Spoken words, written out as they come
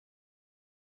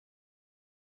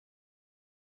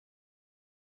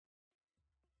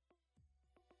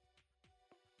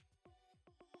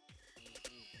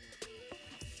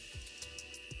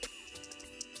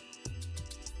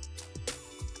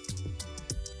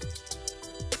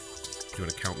Do you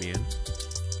want to count me in?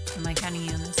 Am I counting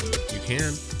you in this? You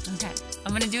can. Okay.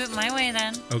 I'm going to do it my way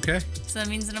then. Okay. So that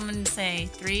means that I'm going to say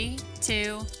 3,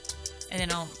 2, and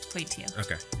then I'll point to you.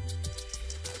 Okay.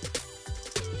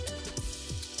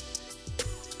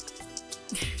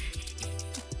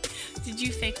 Did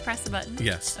you fake press a button?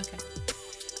 Yes. Okay.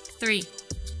 3,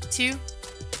 2.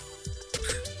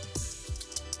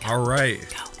 All right.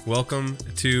 Go. Welcome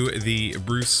to the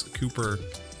Bruce Cooper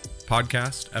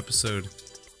podcast, episode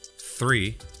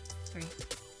 3, 3.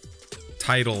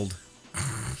 titled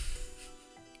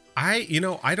I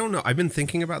don't know. I've been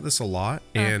thinking about this a lot,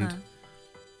 and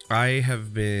I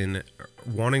have been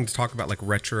wanting to talk about like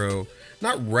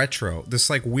not retro, this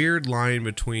like weird line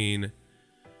between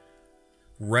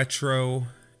retro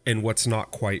and what's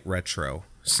not quite retro.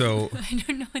 So I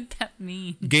don't know what that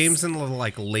means. games in the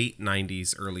like late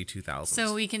 90s, early 2000s.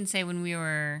 So we can say when we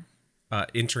were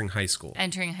Entering high school.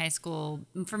 entering high school,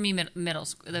 for me, middle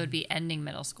school, that would be ending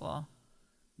middle school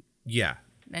Yeah.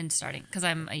 and starting, because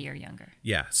I'm a year younger.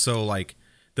 Yeah. So like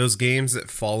those games that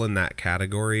fall in that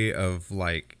category of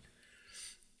like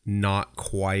not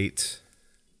quite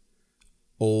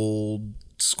old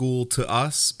school to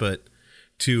us, but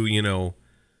to,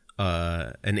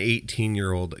 an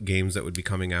 18-year-old games that would be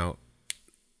coming out.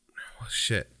 Oh,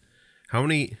 shit. How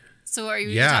many? So are you?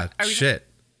 Yeah,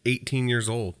 18 years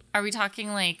old. Are we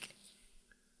talking like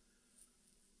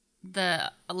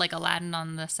Aladdin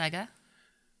on the Sega?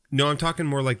 No, I'm talking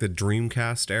more like the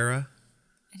Dreamcast era.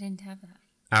 I didn't have that.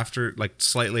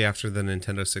 Slightly after the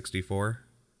Nintendo 64.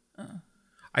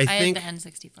 I I think had the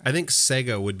N64. I think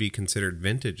Sega would be considered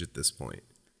vintage at this point.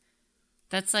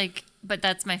 But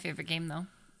that's my favorite game though.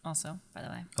 Also, by the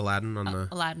way, Aladdin on the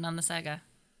Aladdin on the Sega,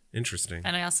 interesting.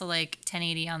 and I also like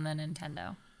 1080 on the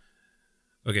Nintendo.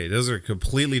 Okay, those are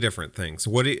completely different things.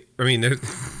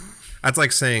 That's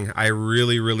like saying I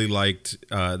really, really liked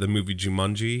the movie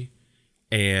Jumanji,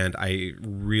 and I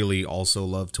really also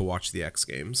love to watch the X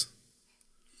Games.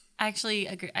 Actually,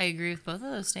 I agree with both of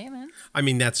those statements. I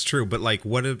mean, that's true, but like,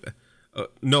 what if?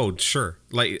 No, sure.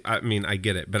 Like, I mean, I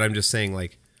get it, but I'm just saying,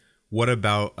 like, what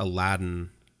about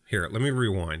Aladdin? Here, let me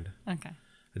rewind. Okay.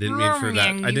 I didn't mean for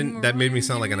that. I didn't. That made me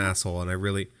sound like an asshole, and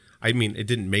it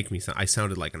didn't make me sound. I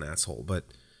sounded like an asshole, but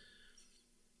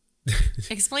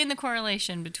Explain the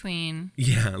correlation between.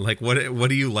 yeah, like what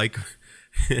do you like?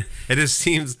 It just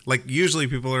seems like usually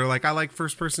people are like, I like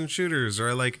first-person shooters, or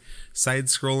I like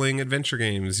side-scrolling adventure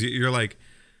games. You're like,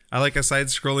 I like a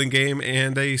side-scrolling game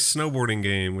and a snowboarding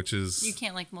game, which is You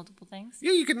can't like multiple things.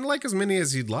 yeah, you can like as many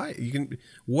as you'd like. You can.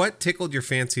 What tickled your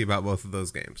fancy about both of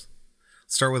those games?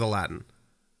 Start with Aladdin.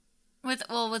 With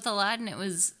Aladdin, it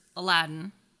was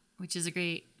Aladdin, which is a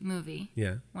great movie.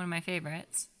 Yeah. One of my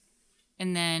favorites.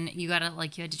 And then you had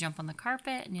to jump on the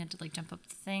carpet and you had to like jump up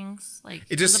the things. Like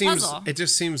It just was a seems puzzle. it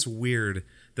just seems weird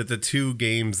that the two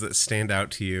games that stand out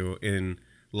to you in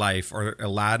life are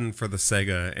Aladdin for the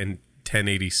Sega and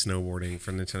 1080 snowboarding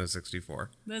for Nintendo 64.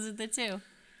 Those are the two.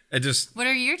 It just What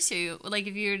are your two? Like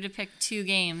if you were to pick two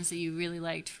games that you really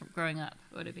liked from growing up,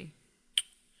 what would it be?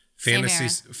 Same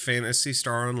Fantasy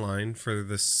Star Online for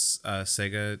this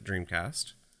Sega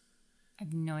Dreamcast. I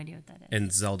have no idea what that is.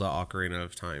 And Zelda Ocarina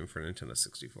of Time for Nintendo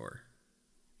 64.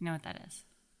 You know what that is?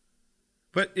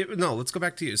 But let's go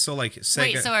back to you. So like Sega.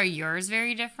 Wait, so are yours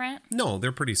very different? No,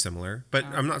 they're pretty similar. But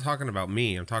I'm not talking about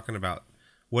me. I'm talking about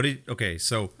what did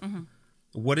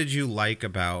you like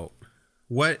about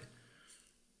what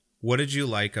did you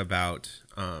like about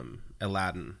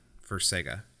Aladdin for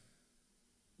Sega?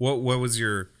 What was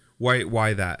your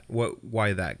why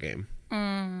that game?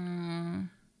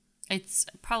 It's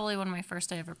probably one of my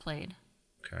first I ever played.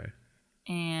 Okay.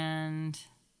 And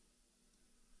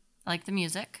I like the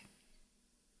music.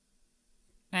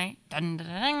 Right? Dun, dun,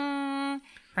 dun,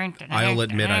 dun. I'll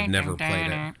admit I've never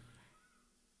played it.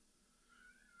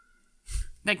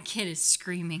 That kid is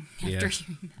screaming Yeah. after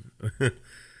hearing that.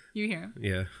 You hear him?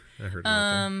 Yeah, I heard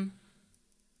about that.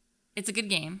 It's a good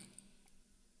game.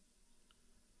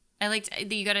 I liked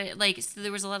that you gotta so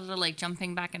there was a lot of like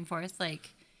jumping back and forth,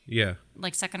 Yeah.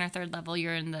 like second or third level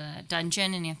you're in the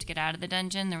dungeon and you have to get out of the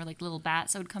dungeon. There were like little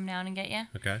bats that would come down and get you.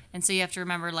 Okay. And so you have to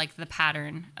remember like the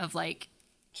pattern of like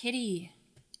Kitty.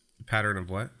 Pattern of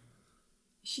what?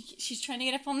 She's trying to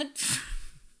get up on the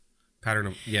Pattern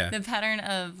of yeah. the pattern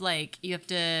of like you have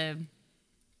to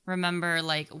remember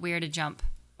like where to jump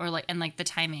or like and like the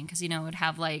timing because it would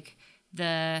have like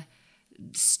the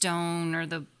stone or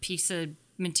the piece of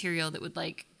material that would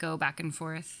like go back and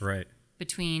forth Right.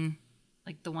 between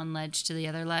like the one ledge to the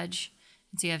other ledge.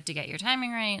 And so you have to get your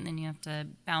timing right and then you have to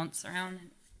bounce around.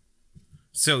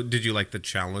 So did you like the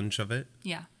challenge of it?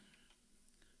 Yeah.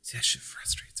 See, that shit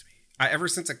frustrates me. Ever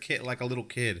since a kid, like a little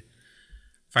kid,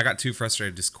 if I got too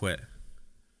frustrated, I just quit.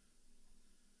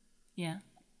 Yeah.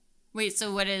 Wait,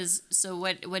 so what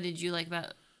did you like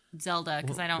about Zelda?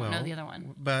 Because I don't know the other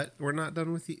one. But we're not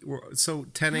done with so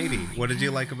 1080. What did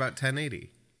you like about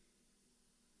 1080?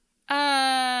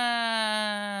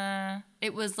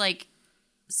 It was like,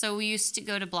 so we used to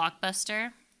go to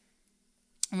Blockbuster,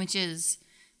 which is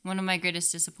one of my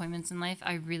greatest disappointments in life.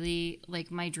 I really,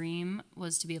 like, my dream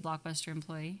was to be a Blockbuster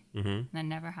employee. Mm-hmm. That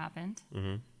never happened.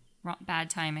 Mm-hmm. Bad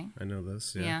timing. I know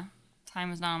this, yeah. Yeah. Time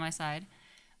was not on my side.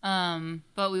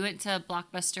 But we went to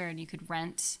Blockbuster and you could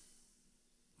rent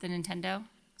the Nintendo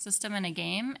system and a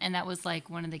game. And that was, like,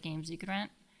 one of the games you could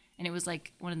rent. And it was,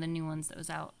 like, one of the new ones that was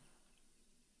out.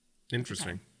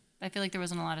 Interesting. I feel like there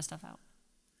wasn't a lot of stuff out.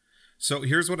 So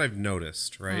here's what I've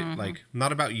noticed, right? Mm-hmm. Like,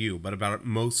 not about you, but about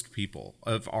most people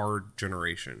of our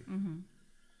generation.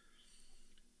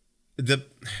 Mm-hmm.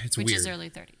 It's Which weird. is early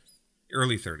 30s.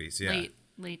 Early 30s, yeah.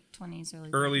 Late 20s,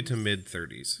 early to mid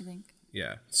 30s. I think.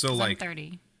 Yeah. So like I'm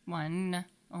 31.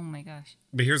 Oh my gosh.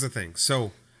 But here's the thing.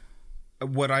 So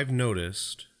what I've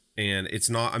noticed, and it's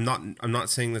not I'm not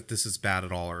saying that this is bad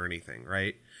at all or anything,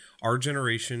 right? Our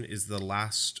generation is the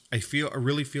last. I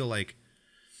really feel like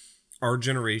our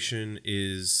generation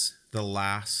is the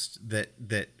last that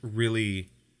really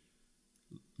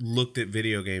looked at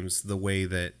video games the way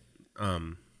that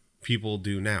people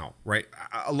do now, right?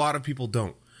 A lot of people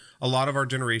don't. A lot of our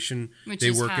generation,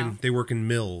 they work in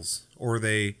mills, or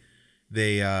they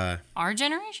our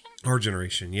generation? Our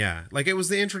generation, yeah. Like, it was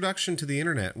the introduction to the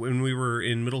internet when we were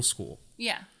in middle school.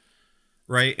 Yeah.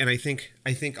 Right? And I think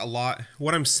a lot,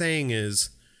 what I'm saying is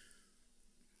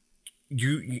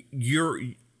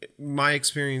my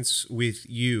experience with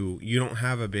you don't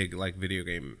have a big, like, video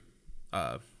game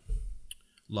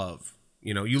love.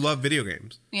 You know, you love video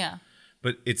games. Yeah.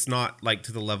 But it's not, like,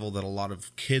 to the level that a lot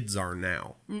of kids are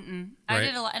now. Mm-mm. Right?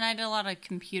 I did a lot of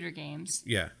computer games.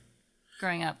 Yeah.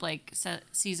 Growing up, like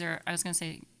Caesar, I was going to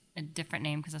say a different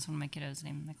name because that's one of my kiddos'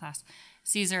 name in my class.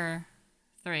 Caesar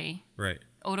 3. Right.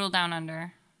 Odal Down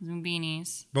Under.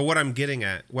 Zumbinis. But what I'm getting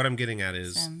at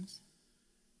is Sims.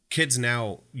 Kids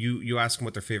now, you ask them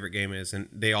what their favorite game is, and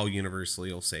they all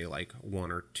universally will say, like,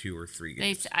 1 or 2 or 3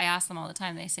 games. I ask them all the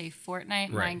time. They say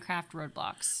Fortnite, right. Minecraft,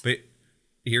 Roblox. But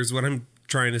here's what I'm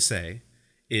trying to say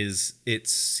is it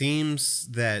seems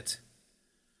that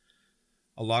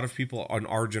a lot of people on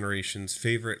our generation's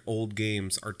favorite old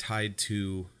games are tied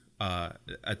to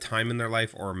a time in their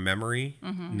life or a memory,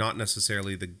 not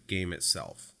necessarily the game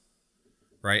itself.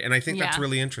 Right? And I think that's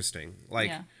really interesting.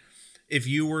 Like, if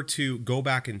you were to go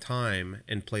back in time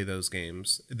and play those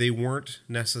games, they weren't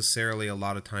necessarily a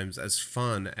lot of times as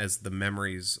fun as the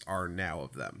memories are now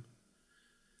of them.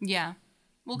 Yeah.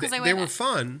 Well, because they were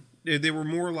fun. They were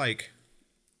more like,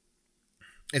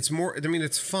 it's more, I mean,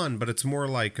 it's fun, but it's more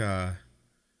like an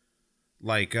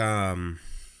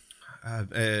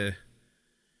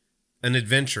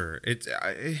adventure.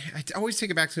 I always take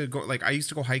it back to I used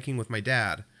to go hiking with my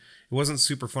dad. It wasn't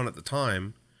super fun at the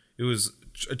time. It was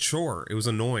a chore. It was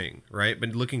annoying, right?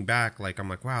 But looking back, like, I'm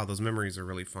like, wow, those memories are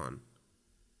really fun.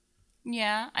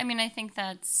 Yeah, I mean, I think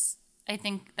that's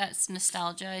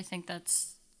nostalgia. I think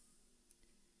that's,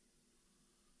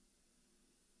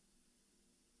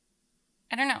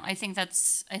 I don't know. I think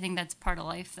that's part of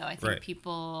life, though. I think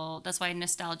people, that's why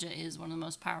nostalgia is one of the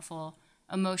most powerful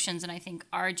emotions, and I think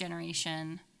our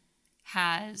generation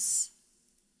has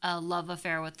a love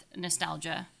affair with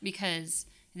nostalgia, because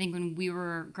I think when we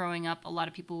were growing up, a lot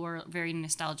of people were very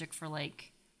nostalgic for,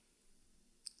 like,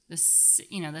 the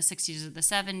 60s or the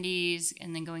 70s,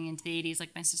 and then going into the 80s.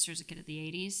 Like, my sister's a kid of the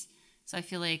 80s, so I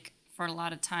feel like for a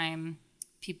lot of time,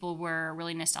 people were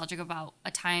really nostalgic about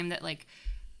a time that, like,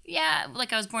 yeah,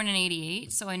 like, I was born in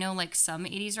 88, so I know, like, some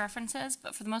 80s references,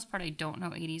 but for the most part, I don't know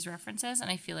 80s references, and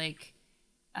I feel like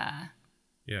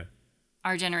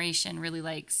our generation really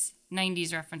likes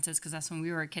 90s references because that's when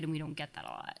we were a kid, and we don't get that a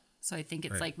lot. So I think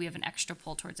it's like we have an extra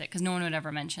pull towards it because no one would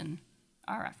ever mention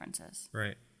our references.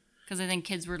 Right. Because I think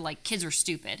kids were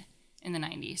stupid in the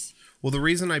 90s. Well, the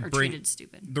reason I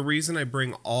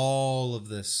bring all of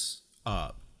this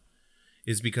up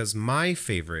is because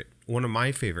one of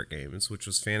my favorite games, which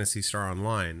was Phantasy Star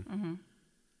Online,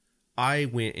 I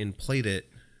went and played it.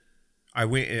 I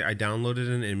downloaded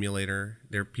an emulator.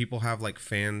 People have, like,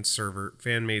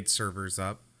 fan-made servers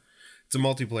up. It's a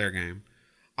multiplayer game.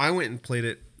 I went and played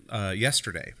it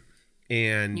yesterday.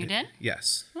 And you did?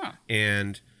 Yes. Huh.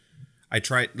 And I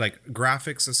tried, like,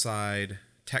 graphics aside,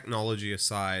 technology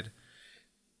aside,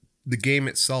 the game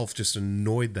itself just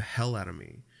annoyed the hell out of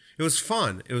me. It was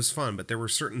fun, but there were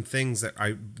certain things that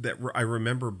I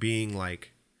remember being,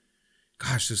 like,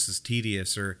 gosh, this is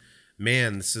tedious, or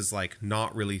man, this is like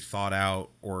not really thought out,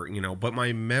 or, but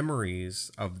my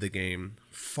memories of the game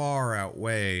far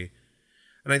outweigh.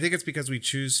 And I think it's because we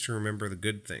choose to remember the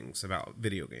good things about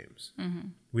video games. Mm-hmm.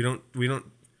 We don't,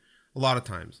 a lot of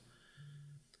times,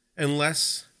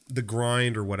 unless the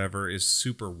grind or whatever is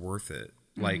super worth it.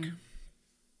 Mm-hmm. Like,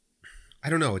 I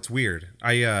don't know. It's weird.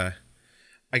 I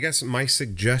guess my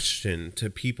suggestion to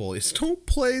people is don't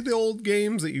play the old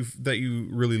games that you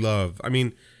really love. I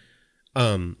mean,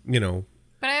 But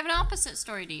I have an opposite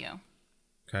story to you.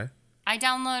 Okay. I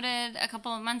downloaded a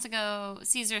couple of months ago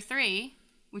Caesar 3,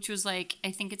 which was like,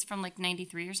 I think it's from like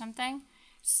 93 or something.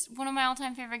 It's one of my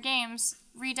all-time favorite games.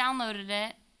 Re-downloaded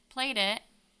it, played it,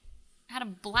 had a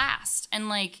blast, and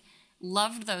like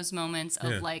loved those moments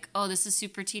of like, oh, this is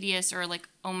super tedious, or like,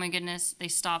 oh my goodness, they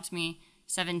stopped me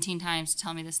 17 times to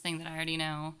tell me this thing that I already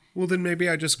know. Well, then maybe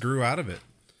I just grew out of it.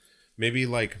 Maybe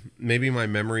my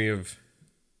memory of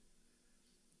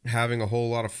having a whole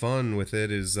lot of fun with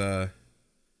it isn't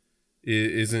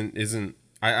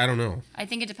I don't know. I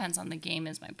think it depends on the game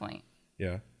is my point.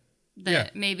 Yeah.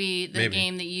 Maybe the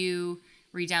game that you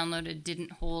re-downloaded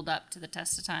didn't hold up to the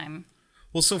test of time.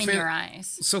 Well, so in your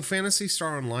eyes. So Phantasy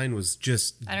Star Online was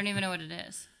just, I don't even know what it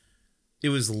is. It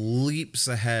was leaps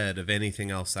ahead of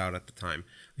anything else out at the time.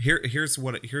 Here's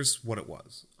what it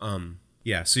was.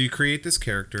 So you create this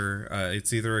character,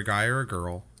 it's either a guy or a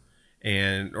girl,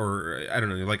 or I don't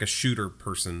know, like a shooter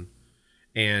person,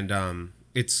 and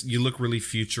you look really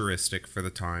futuristic for the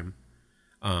time,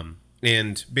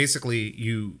 and basically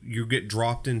you get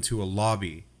dropped into a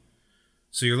lobby.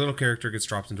 So your little character gets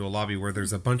dropped into a lobby where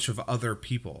there's a bunch of other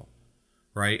people,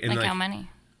 right? And like how many?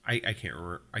 I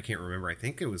can't remember. I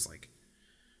think it was like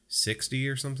 60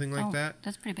 or something like that.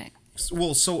 That's pretty big.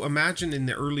 Well, so imagine in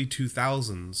the early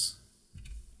 2000s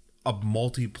a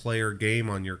multiplayer game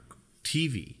on your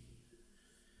TV.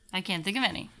 I can't think of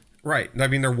any. Right. I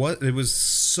mean, it was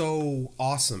so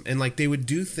awesome. And like they would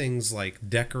do things like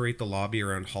decorate the lobby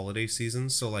around holiday season.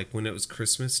 So like when it was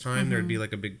Christmas time, there'd be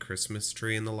like a big Christmas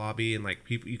tree in the lobby, and like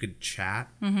people, you could chat,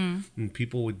 and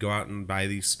people would go out and buy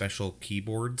these special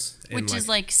keyboards, which is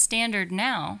like standard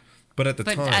now. But at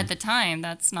the time,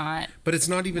 that's not. But it's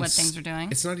not even what things are doing.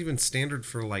 It's not even standard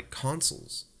for like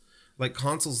consoles. Like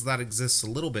consoles, that exists a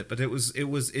little bit, but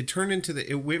it turned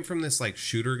into it went from this like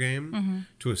shooter game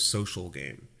to a social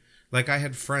game. Like I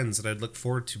had friends that I'd look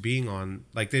forward to being on.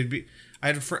 Like I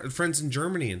had friends in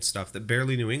Germany and stuff that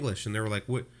barely knew English, and they were like,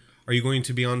 "What are you going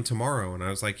to be on tomorrow?" And I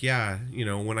was like, "Yeah,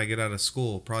 when I get out of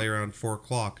school, probably around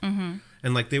 4:00."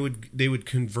 And like they would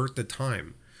convert the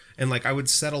time, and like I would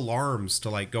set alarms to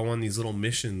like go on these little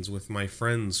missions with my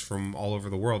friends from all over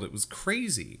the world. It was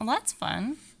crazy. Well, that's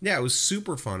fun. Yeah, it was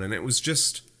super fun, and it was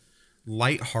just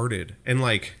lighthearted. And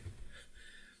like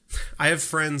I have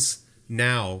friends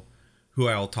now who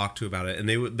I'll talk to about it, and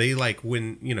they like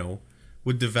when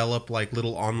would develop like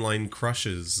little online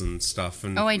crushes and stuff.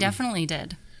 And I definitely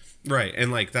did. Right, and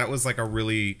like that was like a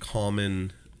really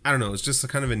common. I don't know. It's just a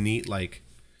kind of a neat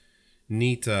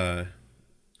thing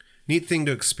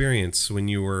to experience when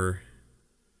you were,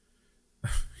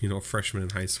 a freshman in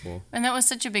high school. And that was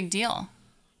such a big deal.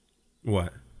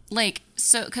 What? Like,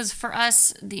 so, because for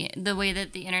us, the way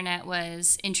that the internet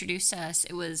was introduced to us,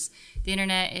 it was, the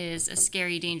internet is a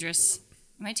scary, dangerous,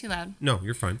 am I too loud? No,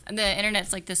 you're fine. The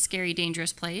internet's like this scary,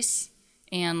 dangerous place.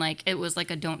 And like, it was like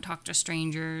a don't talk to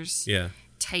strangers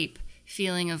type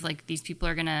feeling of like, these people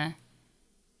are gonna,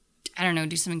 I don't know,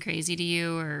 do something crazy to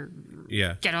you or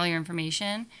get all your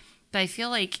information. But I feel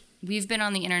like we've been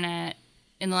on the internet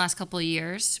in the last couple of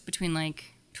years between like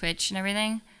Twitch and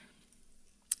everything.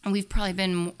 And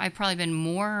I've probably been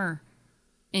more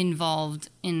involved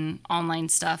in online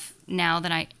stuff now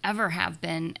than I ever have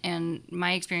been. And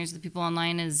my experience with the people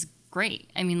online is great.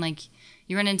 I mean, like,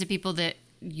 you run into people that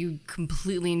you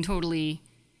completely and totally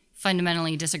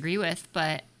fundamentally disagree with.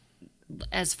 But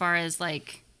as far as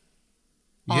like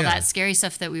all that scary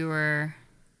stuff that we were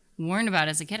warned about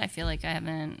as a kid, I feel like I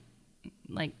haven't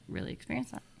like really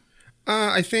experienced that.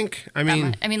 I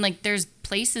mean, like there's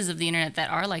places of the internet that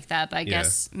are like that, but I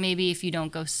guess maybe if you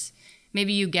don't go,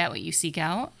 maybe you get what you seek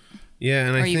out.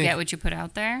 Yeah, and you get what you put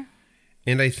out there.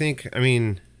 And I think, I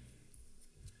mean,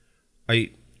 I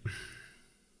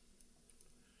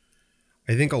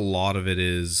think a lot of it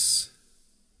is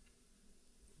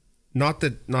not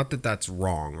that that's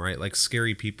wrong, right? Like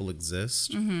scary people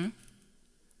exist,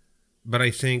 but I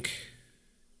think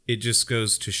it just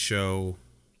goes to show.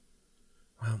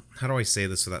 Well, how do I say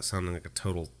this without sounding like a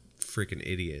total freaking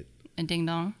idiot? A ding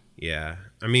dong. Yeah,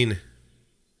 I mean,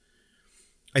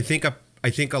 I think a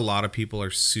lot of people are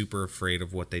super afraid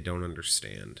of what they don't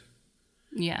understand,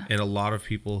 Yeah. And a lot of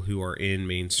people who are in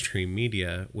mainstream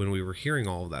media, when we were hearing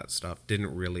all of that stuff,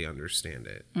 didn't really understand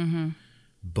it. Mm-hmm.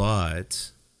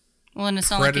 But well, and it's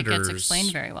not like it gets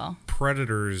explained very well.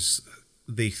 Predators,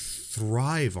 they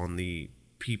thrive on the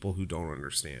people who don't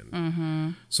understand. Mm-hmm.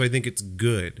 So I think it's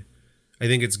good. I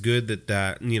think it's good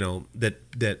that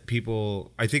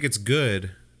people. I think it's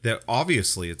good that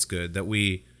obviously it's good that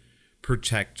we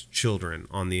protect children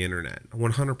on the internet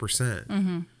 100%.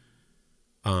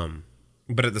 Mm-hmm.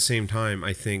 But at the same time,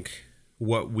 I think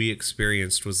what we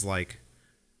experienced was like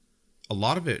a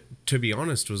lot of it, to be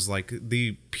honest, was like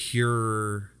the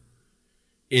pure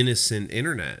innocent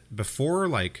internet before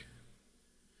like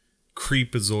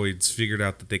creepazoids figured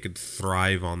out that they could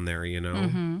thrive on there,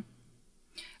 Mm-hmm.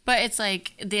 But it's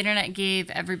like the internet gave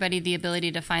everybody the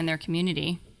ability to find their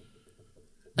community.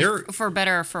 Like, for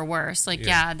better or for worse. Like,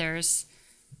 yeah, there's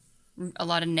a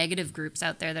lot of negative groups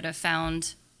out there that have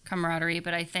found camaraderie,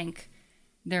 but I think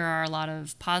there are a lot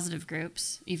of positive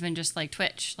groups, even just like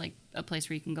Twitch, like a place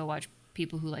where you can go watch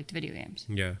people who liked video games.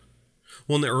 Yeah.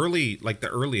 Well, in the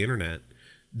early internet,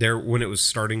 when it was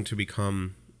starting to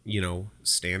become,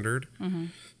 standard, mm-hmm.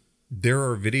 there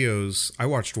are videos. I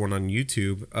watched one on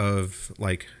YouTube of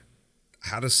like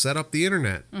how to set up the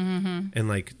internet. Mm-hmm. And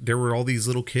like there were all these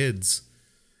little kids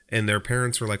and their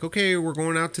parents were like, okay, we're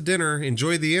going out to dinner,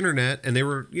 enjoy the internet. And they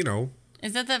were,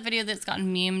 Is that video that's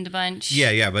gotten memed a bunch?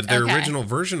 Yeah. But the original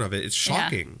version of it, it's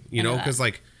shocking, because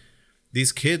like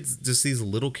these kids, just these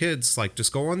little kids, like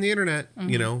just go on the internet,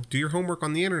 mm-hmm. Do your homework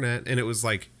on the internet. And it was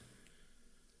like,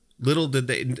 little did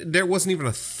they, there wasn't even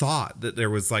a thought that there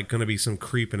was like going to be some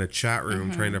creep in a chat room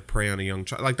mm-hmm. trying to prey on a young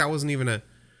child. Like that wasn't even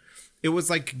it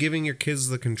was like giving your kids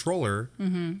the controller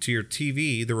mm-hmm. to your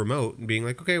TV, the remote, and being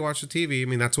like, okay, watch the TV. I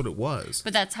mean, that's what it was.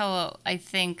 But that's how I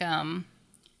think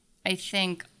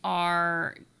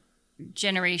our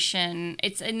generation,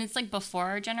 it's like before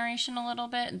our generation a little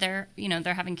bit. They're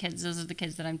having kids. Those are the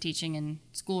kids that I'm teaching in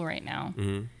school right now.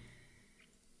 Mm-hmm.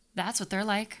 That's what they're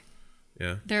like.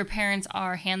 Yeah. Their parents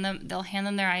they'll hand them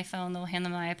their iPhone, they'll hand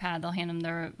them an iPad, they'll hand them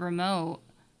their remote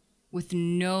with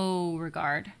no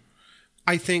regard.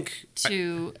 I think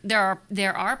there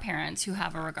are parents who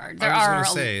have a regard. There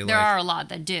are a lot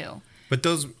that do. But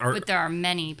there are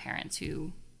many parents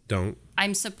who don't.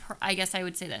 I guess I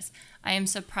would say this. I am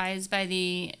surprised by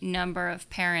the number of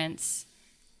parents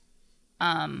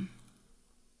and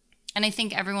I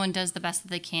think everyone does the best that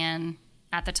they can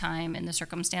at the time in the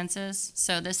circumstances.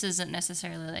 So this isn't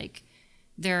necessarily like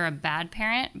they're a bad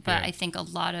parent, but I think a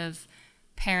lot of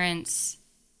parents,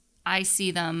 I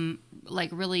see them like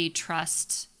really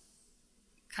trust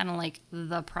kind of like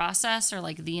the process or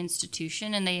like the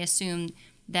institution, and they assume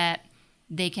that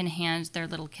they can hand their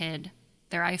little kid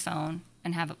their iPhone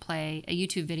and have it play a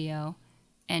YouTube video.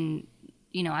 And,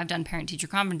 I've done parent-teacher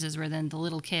conferences where then the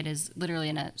little kid is literally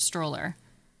in a stroller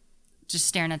just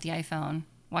staring at the iPhone,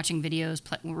 watching videos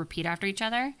repeat after each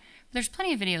other. But there's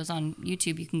plenty of videos on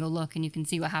YouTube you can go look and you can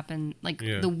see what happened, like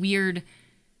the weird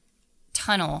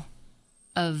tunnel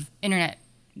of internet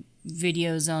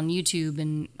videos on YouTube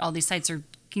and all these sites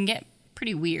can get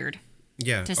pretty weird.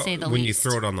 Yeah, to say the least. When you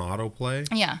throw it on the autoplay.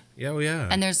 Yeah. Yeah, well, yeah.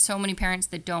 And there's so many parents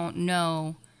that don't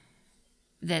know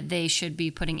that they should be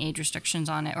putting age restrictions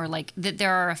on it, or like that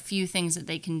there are a few things that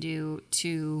they can do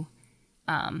to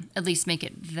at least make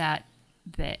it that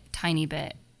tiny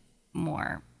bit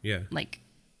more like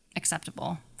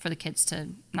acceptable for the kids to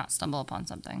not stumble upon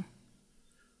something.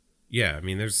 Yeah, I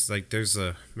mean,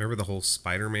 remember the whole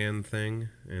Spider-Man thing?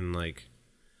 And like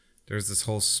there's this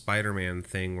whole Spider-Man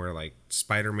thing where like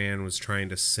Spider-Man was trying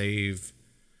to save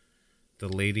the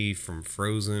lady from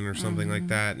Frozen or something mm-hmm. like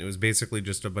that, and it was basically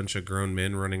just a bunch of grown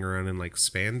men running around in like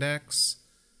spandex.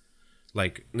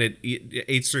 Like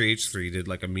H3H3 did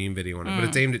like a meme video on it, but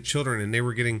it's aimed at children, and they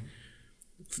were getting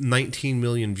 19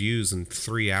 million views in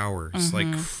 3 hours, mm-hmm.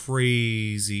 like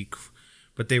crazy,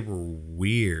 but they were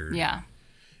weird. Yeah.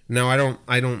 No, I don't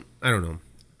know. I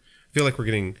feel like we're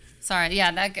getting. Sorry,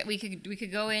 yeah, that we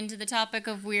could go into the topic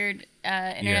of weird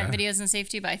internet videos and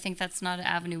safety, but I think that's not an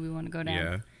avenue we want to go down.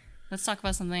 Yeah. Let's talk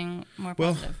about something more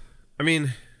positive. Well, I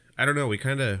mean, I don't know. We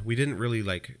didn't really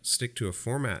like stick to a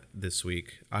format this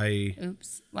week.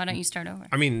 Oops. Why don't you start over?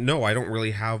 I mean, no, I don't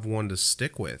really have one to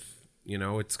stick with.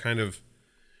 It's kind of,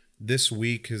 this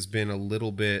week has been a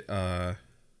little bit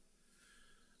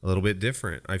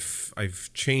different. I've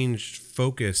changed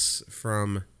focus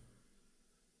from,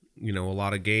 a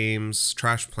lot of games.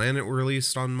 Trash Planet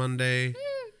released on Monday.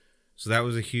 So that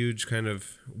was a huge kind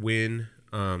of win.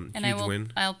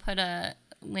 Win. I'll put a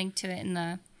link to it in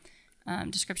the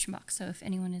description box. So if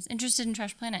anyone is interested in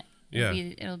Trash Planet,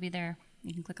 it'll be there.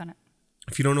 You can click on it.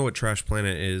 If you don't know what Trash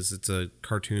Planet is, it's a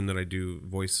cartoon that I do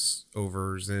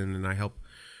voiceovers in, and I help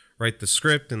write the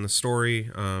script and the story.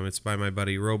 It's by my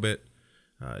buddy Robit,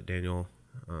 Daniel.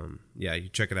 Yeah, you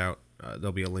check it out.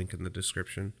 There'll be a link in the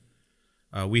description.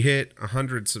 We hit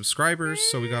 100 subscribers,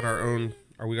 so we got our own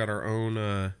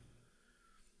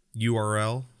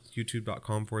URL,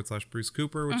 youtube.com/Bruce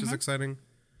Cooper, which is exciting.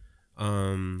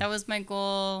 That was my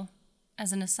goal.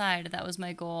 As an aside, that was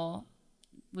my goal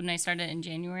when I started in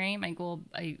January. My goal,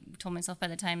 I told myself by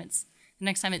the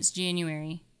next time it's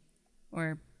January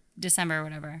or December or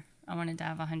whatever, I wanted to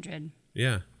have 100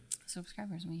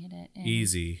 subscribers. We hit it.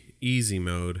 Easy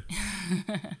mode.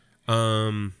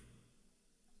 I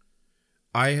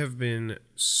have been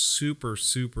super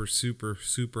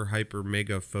hyper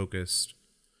mega focused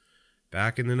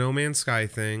back in the No Man's Sky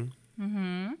thing.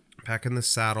 Back in the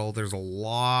saddle. There's a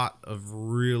lot of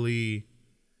really...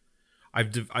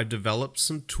 I've developed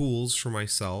some tools for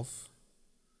myself.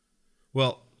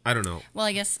 Well, I don't know. Well,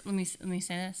 I guess let me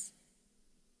say this.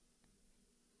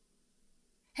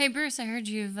 Hey, Bruce, I heard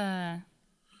you've been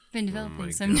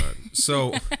developing some. God.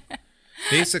 So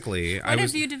basically, what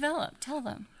have you developed? Tell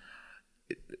them.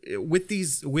 With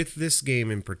this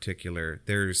game in particular,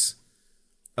 there's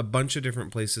a bunch of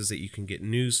different places that you can get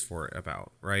news for it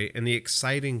about, right? And the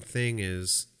exciting thing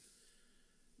is,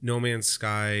 No Man's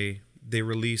Sky, they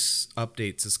release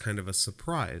updates as kind of a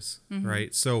surprise,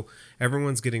 right? So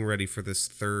everyone's getting ready for this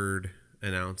third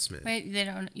announcement. Wait, you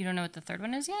don't know what the third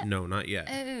one is yet? No, not yet.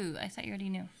 Oh, I thought you already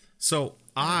knew. So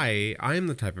I am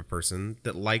the type of person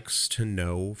that likes to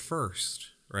know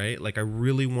first, right? Like I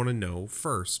really want to know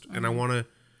first, and I want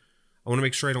to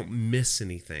make sure I don't miss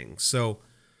anything. So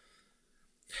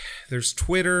there's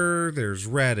Twitter, there's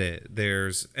Reddit,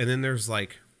 and then there's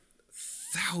like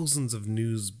thousands of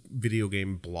news video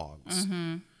game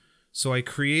blogs. So I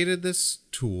created this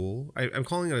tool. I'm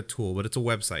calling it a tool, but it's a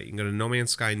website. You can go to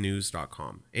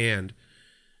nomanskynews.com, and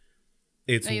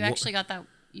it's... Oh, you actually got that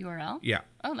URL? Yeah.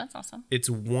 Oh, that's awesome. It's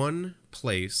one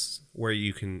place where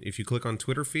you can, if you click on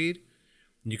Twitter feed,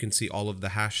 you can see all of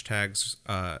the hashtags.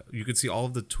 You can see all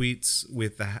of the tweets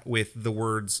with the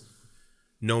words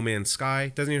No Man's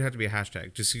Sky. Doesn't even have to be a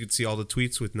hashtag. Just you can see all the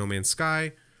tweets with No Man's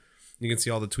Sky. You can see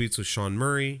all the tweets with Sean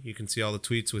Murray. You can see all the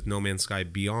tweets with No Man's Sky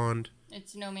Beyond.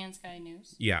 It's No Man's Sky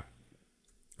News. Yeah.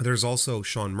 There's also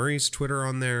Sean Murray's Twitter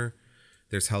on there.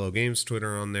 There's Hello Games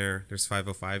Twitter on there. There's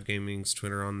 505 Gaming's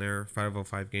Twitter on there.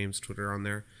 505 Games Twitter on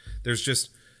there. There's just...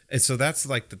 And so that's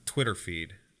like the Twitter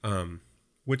feed,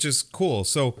 which is cool.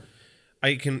 So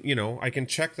I can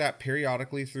check that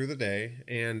periodically through the day,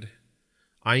 and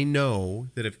I know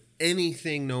that if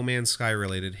anything No Man's Sky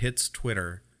related hits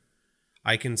Twitter,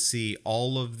 I can see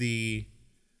all of the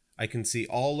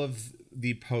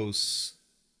posts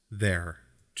there.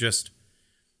 Just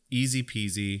easy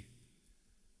peasy,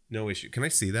 no issue. Can I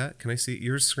see that? Can I see?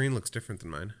 Your screen looks different than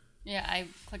mine. Yeah, I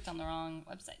clicked on the wrong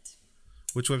website.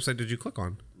 Which website did you click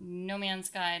on?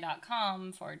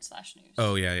 nomansky.com/news.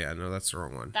 Oh yeah. No, that's the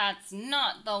wrong one. That's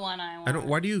not the one I want.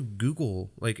 Why do you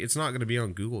Google? Like, it's not going to be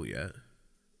on Google yet.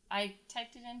 I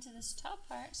typed it into this top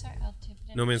part. Sorry, I'll type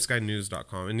it in.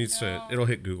 nomanskynews.com. It needs to. It'll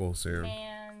hit Google soon.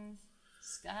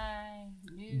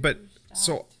 Nomanskynews. But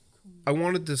so I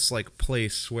wanted this like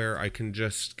place where I can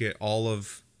just get all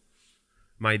of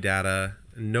my data,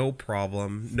 no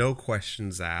problem, no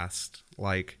questions asked,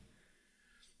 like,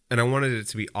 and I wanted it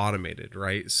to be automated,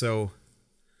 right? So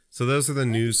those are the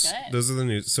news. Good. Those are the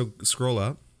news. So scroll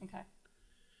up. Okay.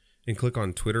 And click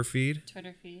on Twitter feed.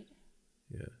 Twitter feed.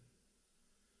 Yeah.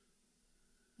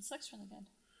 This looks really good.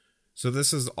 So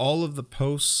this is all of the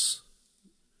posts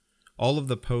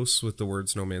with the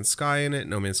words No Man's Sky in it,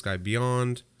 No Man's Sky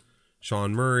Beyond,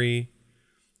 Sean Murray.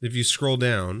 If you scroll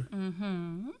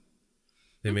down,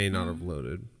 they may not have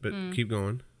loaded, but keep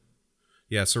going.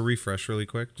 Yeah, so refresh really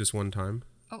quick, just one time.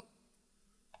 Oh.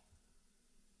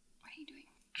 What are you doing?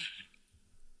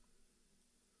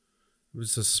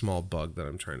 It's a small bug that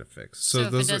I'm trying to fix. So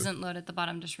if it doesn't load at the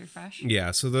bottom, just refresh? Yeah,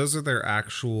 so those are their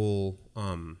actual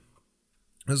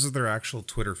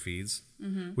Twitter feeds,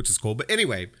 which is cool. But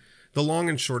anyway, the long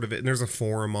and short of it, and there's a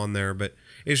forum on there, but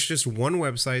it's just one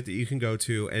website that you can go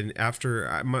to, and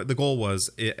after the goal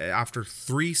was after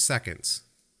 3 seconds,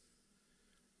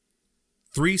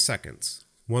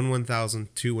 1,000,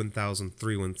 2 1,000,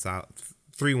 3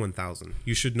 1,000,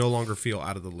 you should no longer feel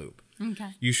out of the loop.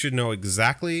 Okay. You should know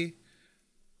exactly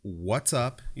what's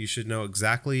up. You should know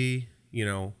exactly,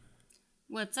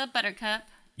 What's up, Buttercup?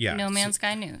 Yeah. No Man's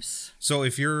Sky News. So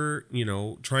if you're,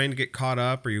 trying to get caught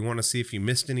up, or you want to see if you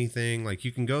missed anything, like,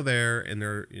 you can go there and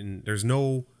there's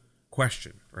no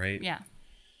question, right? Yeah.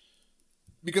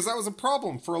 Because that was a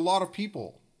problem for a lot of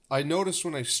people. I noticed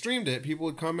when I streamed it, people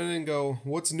would come in and go,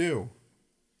 "What's new?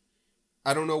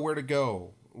 I don't know where to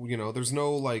go." You know, there's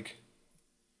no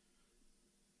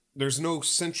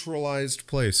centralized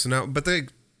place. So now, but the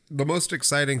most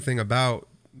exciting thing about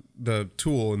the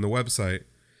tool and the website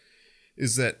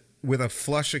is that with a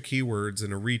flush of keywords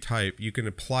and a retype, you can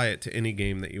apply it to any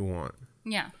game that you want.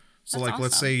 Yeah. So like, awesome.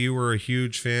 Let's say you were a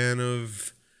huge fan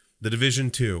of the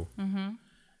Division 2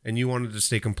 and you wanted to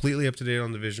stay completely up to date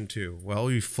on Division 2.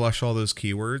 Well, you flush all those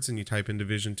keywords and you type in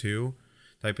Division 2,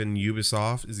 type in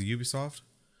Ubisoft. Is it Ubisoft?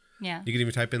 Yeah. You can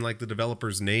even type in like the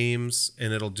developers' names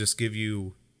and it'll just give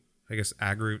you, I guess,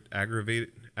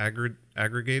 aggregated.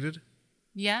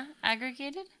 Yeah,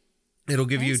 aggregated. It'll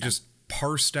give you just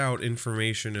parsed out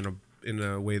information in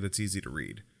a way that's easy to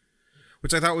read,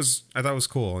 which I thought was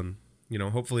cool, and you know,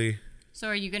 hopefully. So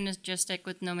are you gonna just stick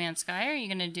with No Man's Sky, or are you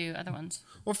gonna do other ones?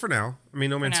 Well, for now, I mean,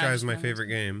 No Man's Sky is my favorite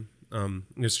game.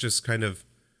 It's just kind of,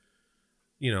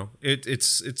 you know,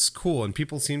 it's cool, and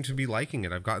people seem to be liking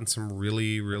it. I've gotten some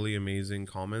really, really amazing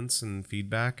comments and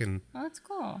feedback, and that's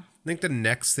cool. I think the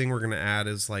next thing we're gonna add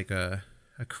is like a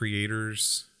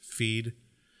creator's feed.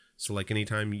 So like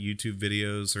anytime YouTube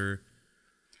videos are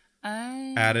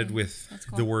added with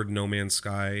the word No Man's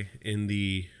Sky in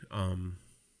the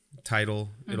title,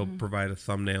 it'll provide a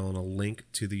thumbnail and a link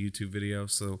to the YouTube video,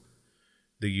 so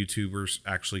the YouTubers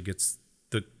actually gets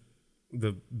the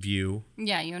view.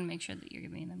 Yeah, you want to make sure that you're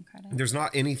giving them credit. There's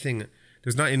not anything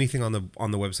on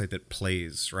the website that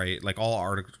plays, right? Like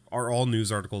all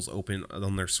news articles open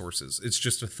on their sources. It's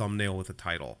just a thumbnail with a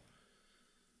title.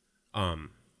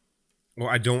 Well,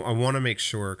 I want to make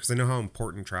sure, because I know how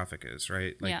important traffic is,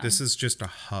 right? Like, this is just a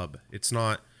hub. It's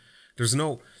not,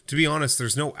 to be honest,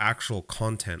 there's no actual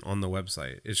content on the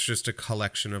website. It's just a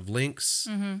collection of links.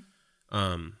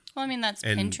 Well, I mean, that's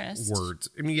and Pinterest. Words.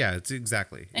 I mean, yeah, it's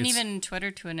exactly. And even Twitter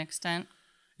to an extent.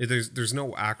 There's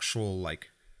no actual, like,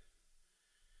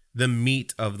 the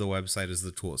meat of the website is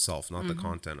the tool itself, not the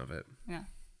content of it. Yeah.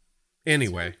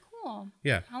 Anyway. That's really cool.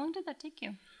 Yeah. How long did that take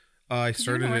you? I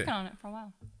started You've been working on it for a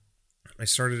while. I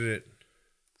started it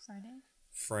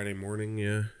Friday morning,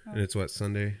 yeah. Oh. And it's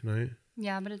Sunday night?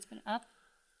 Yeah, but it's been up.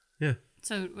 Yeah.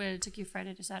 So it took you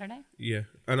Friday to Saturday? Yeah.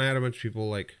 And I had a bunch of people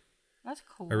that's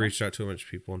cool. I reached out to a bunch of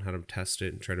people and had them test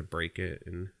it and try to break it,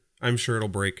 and I'm sure it'll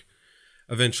break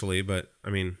eventually, but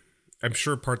I mean, I'm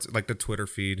sure parts like the Twitter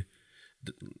feed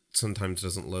sometimes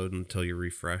doesn't load until you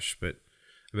refresh, but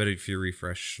I bet if you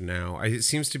refresh now, it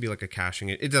seems to be like a caching.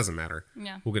 It doesn't matter.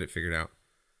 Yeah. We'll get it figured out.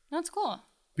 That's cool.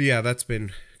 But yeah, that's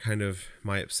been kind of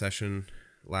my obsession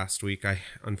last week. I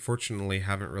unfortunately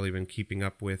haven't really been keeping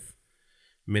up with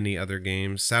many other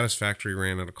games. Satisfactory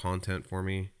ran out of content for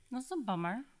me. That's a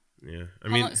bummer. Yeah. How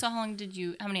many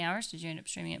hours did you end up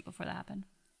streaming it before that happened?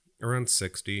 Around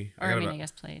 60. I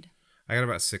guess played. I got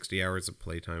about 60 hours of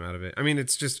playtime out of it. I mean,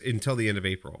 it's just until the end of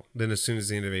April. Then as soon as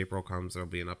the end of April comes, there'll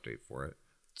be an update for it.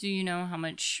 Do you know how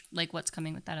much, like, what's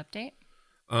coming with that update?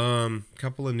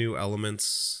 Couple of new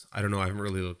elements. I don't know. I haven't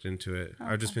really looked into it.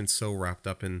 Okay. I've just been so wrapped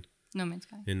up in No Man's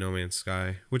Sky. In No Man's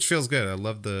Sky, which feels good. I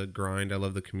love the grind. I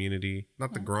love the community.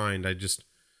 Not the grind.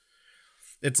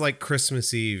 It's like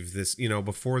Christmas Eve. This,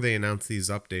 before they announce these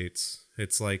updates,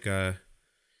 it's like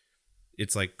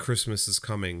Christmas is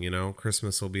coming.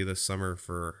 Christmas will be this summer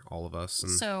for all of us.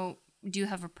 And so, do you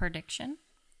have a prediction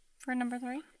for number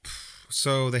 3?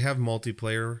 So they have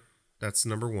multiplayer. That's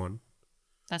number 1.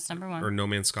 That's number 1. Or No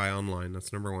Man's Sky Online.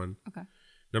 That's number 1. Okay.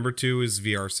 Number 2 is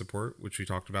VR support, which we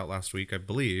talked about last week, I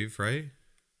believe, right?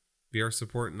 VR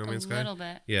support in No Man's Sky? A little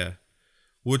bit. Yeah.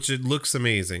 Which it looks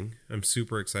amazing. I'm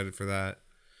super excited for that.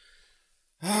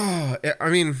 I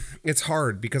mean, it's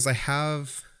hard because I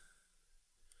have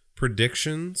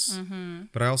predictions,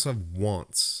 but I also have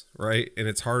wants, right? And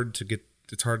it's hard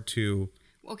to...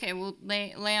 Okay, well,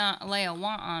 lay a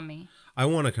want on me. I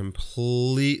want a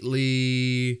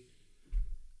completely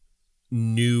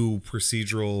new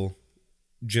procedural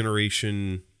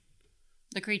generation.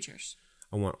 The creatures.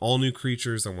 I want all new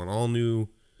creatures. I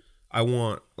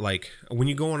want, like, when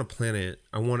you go on a planet,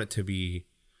 I want there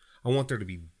to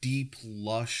be deep,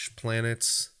 lush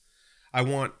planets. I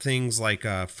want things like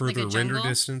further render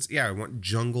distance. Yeah, I want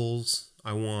jungles.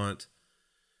 I want,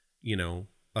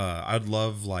 I'd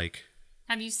love, like...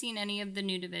 Have you seen any of the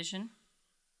new Division?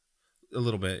 A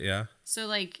little bit, yeah. So,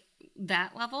 like,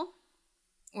 that level?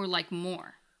 Or, like,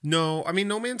 more? No, I mean,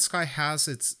 No Man's Sky has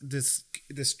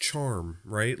this charm,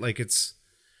 right? Like,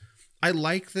 I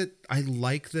like that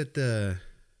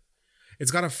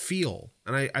it's got a feel,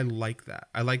 and I like that.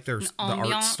 I like the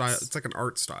art style. It's like an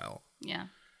art style. Yeah.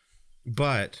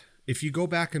 But if you go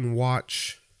back and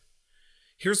watch,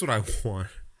 here's what I want.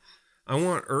 I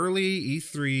want early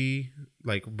E3,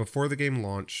 like before the game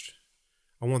launched.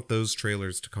 I want those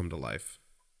trailers to come to life.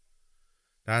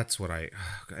 That's what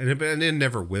and it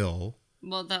never will.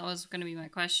 Well, that was going to be my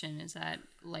question. Is that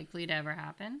likely to ever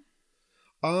happen?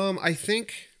 I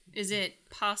think... Is it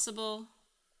possible,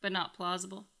 but not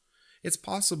plausible? It's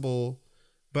possible,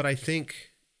 but I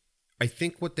think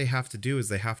what they have to do is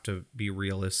they have to be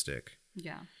realistic.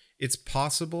 Yeah. It's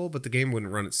possible, but the game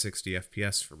wouldn't run at 60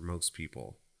 FPS for most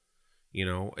people. You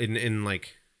know, and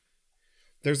like,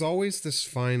 there's always this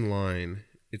fine line,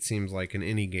 it seems like, in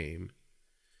any game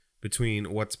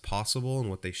between what's possible and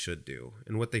what they should do.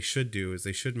 And what they should do is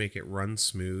they should make it run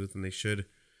smooth, and they should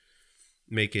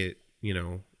make it, you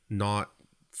know, not,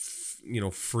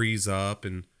 freeze up.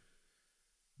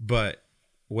 But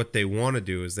what they want to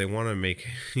do is they want to make,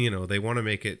 they want to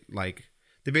make it like,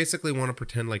 they basically want to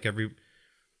pretend like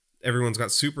everyone's got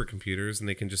supercomputers and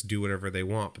they can just do whatever they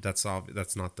want, but that's not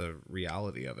the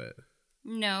reality of it.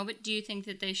 No, but do you think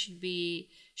that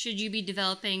should you be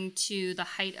developing to the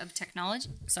height of technology?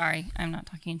 Sorry, I'm not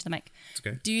talking into the mic. It's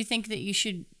okay. Do you think that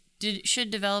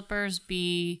should developers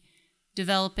be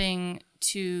developing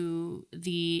to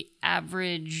the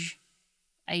average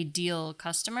ideal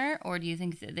customer, or do you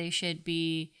think that they should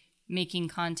be making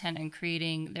content and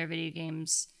creating their video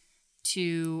games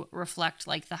to reflect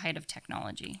like the height of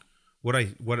technology?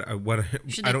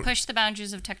 Should they push the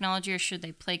boundaries of technology, or should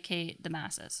they placate the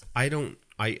masses? I don't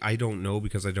know,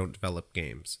 because I don't develop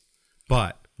games.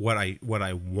 But what I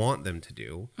want them to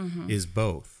do is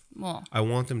both. Well, I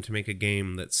want them to make a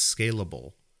game that's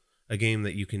scalable, a game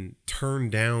that you can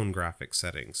turn down graphic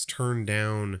settings, turn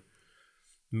down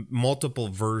multiple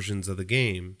versions of the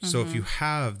game. So if you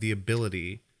have the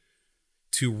ability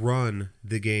to run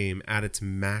the game at its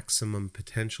maximum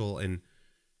potential and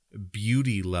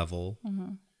beauty level,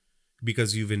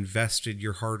 because you've invested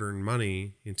your hard-earned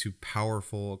money into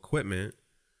powerful equipment,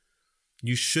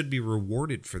 you should be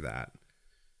rewarded for that.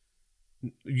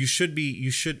 You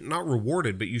should not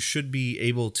rewarded, but you should be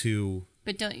able to.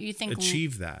 But don't you think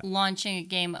achieve that? Launching a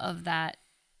game of that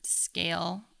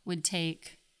scale would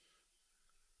take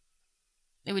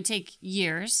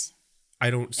years. I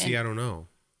don't know.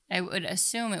 I would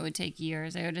assume it would take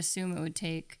years. I would assume it would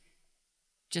take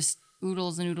just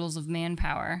oodles and oodles of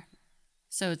manpower.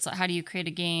 So it's like, how do you create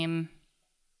a game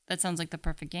that sounds like the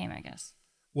perfect game, I guess?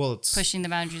 Well, it's pushing the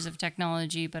boundaries of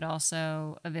technology, but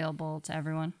also available to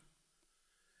everyone.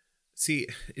 See,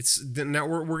 now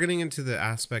we're getting into the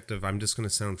aspect of I'm just going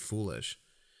to sound foolish,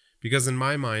 because in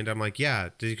my mind, I'm like, yeah,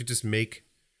 they could just make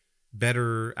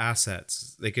better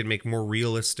assets. They could make more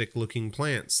realistic looking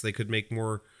plants. They could make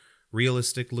more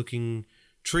realistic looking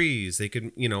trees. They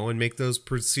could, and make those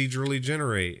procedurally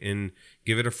generate and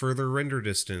give it a further render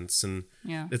distance. And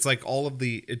it's like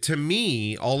to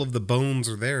me, all of the bones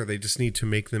are there. They just need to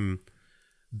make them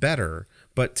better.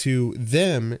 But to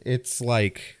them, it's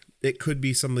like, it could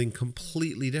be something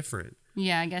completely different.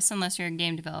 Yeah, I guess unless you're a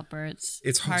game developer, it's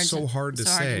hard to say. Hard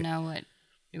to know what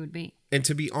it would be. And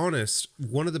to be honest,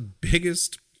 one of the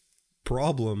biggest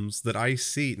problems that I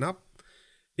see,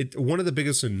 one of the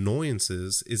biggest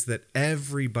annoyances is that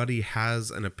everybody has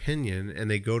an opinion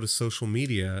and they go to social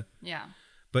media. Yeah.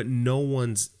 But no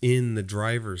one's in the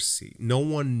driver's seat. No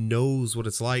one knows what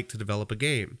it's like to develop a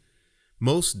game.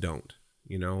 Most don't,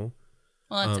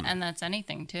 Well, and that's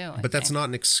anything too. But that's not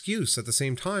an excuse at the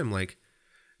same time. Like,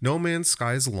 No Man's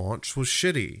Sky's launch was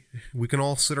shitty. We can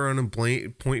all sit around and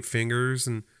point fingers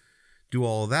and do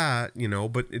all that,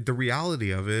 but the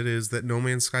reality of it is that No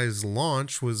Man's Sky's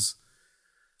launch was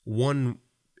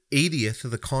 1/80th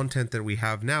of the content that we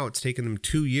have now. It's taken them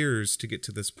 2 years to get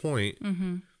to this point.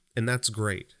 Mm-hmm. And that's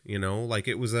great, like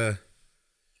it was a...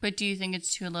 But do you think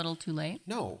it's too little too late?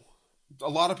 No. A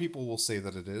lot of people will say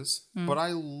that it is, but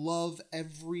I love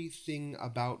everything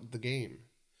about the game.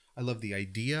 I love the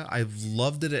idea. I've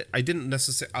loved it. I didn't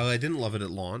love it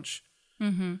at launch,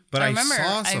 but I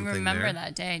saw something there. I remember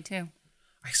that day too.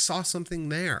 I saw something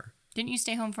there. Didn't you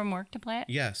stay home from work to play it?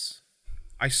 Yes.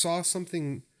 I saw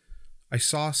something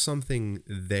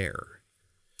there,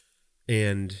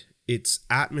 and it's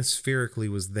atmospherically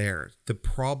was there. The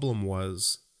problem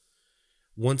was,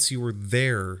 once you were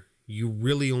there, you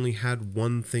really only had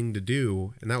one thing to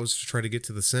do, and that was to try to get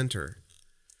to the center.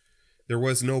 There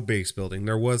was no base building.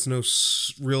 There was no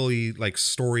really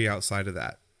story outside of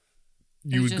that.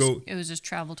 It was just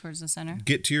travel towards the center.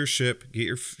 Get to your ship, get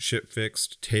your ship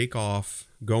fixed, take off,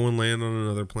 go and land on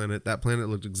another planet. That planet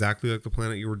looked exactly like the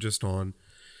planet you were just on.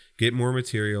 Get more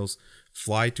materials,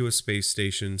 fly to a space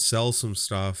station, sell some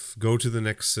stuff, go to the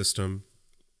next system,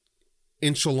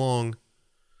 inch along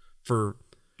for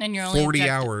 40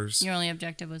 hours. Your only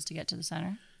objective was to get to the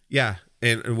center? Yeah,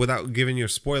 and without giving you a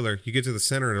spoiler, you get to the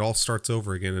center and it all starts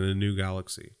over again in a new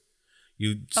galaxy.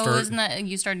 You start. Oh, isn't that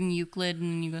you start in Euclid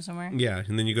and then you go somewhere? Yeah,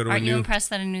 and then you go to Aren't a you new impressed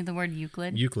that I knew the word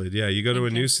Euclid? Euclid. Yeah, you go to a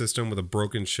Thank new you. system with a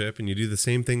broken ship, and you do the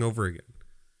same thing over again.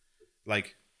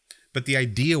 Like, but the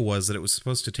idea was that it was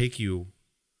supposed to take you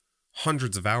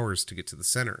hundreds of hours to get to the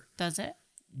center. Does it?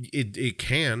 It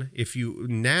can if you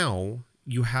now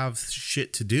you have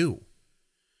shit to do.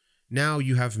 Now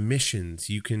you have missions.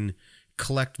 You can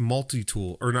collect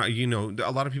multi-tool or not. You know,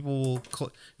 a lot of people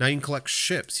will now you can collect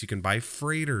ships. You can buy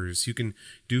freighters. You can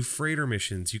do freighter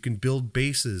missions. You can build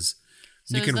bases.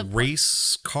 So you is can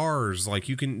race cars. Like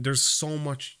you can. There's so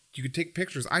much. You can take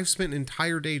pictures. I've spent an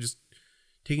entire day just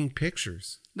taking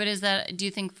pictures. But do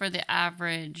you think for the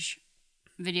average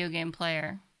video game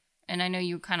player, and I know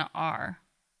you kind of are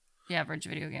the average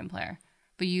video game player,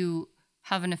 but you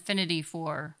have an affinity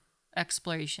for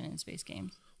exploration in space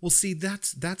games? Well, see,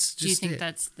 that's just. Do you think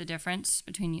that's the difference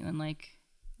between you and like,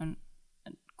 a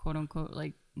quote unquote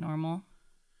like normal?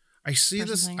 I see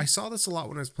person this. playing? I saw this a lot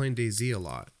when I was playing DayZ a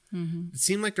lot. Mm-hmm. It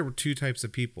seemed like there were two types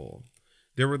of people.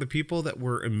 There were the people that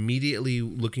were immediately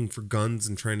looking for guns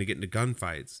and trying to get into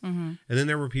gunfights. Mm-hmm. And then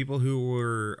there were people who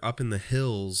were up in the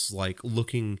hills, like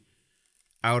looking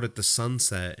out at the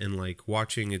sunset and like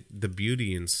watching the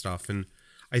beauty and stuff. And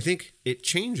I think it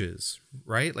changes,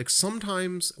 right? Like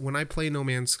sometimes when I play No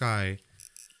Man's Sky,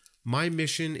 my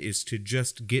mission is to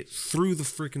just get through the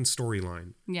freaking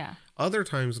storyline. Yeah. Other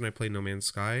times when I play No Man's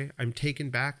Sky, I'm taken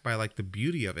back by like the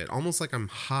beauty of it, almost like I'm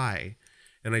high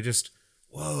and I just,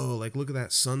 whoa, like look at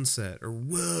that sunset, or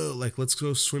whoa, like let's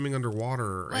go swimming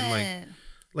underwater. And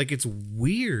like it's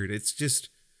weird. It's just,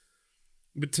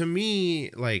 but to me,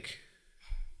 like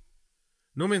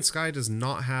No Man's Sky does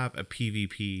not have a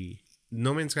PvP.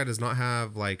 No Man's Sky does not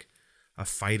have like a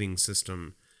fighting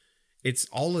system. It's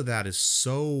all of that is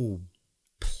so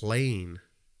plain.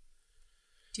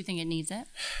 Do you think it needs it?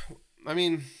 I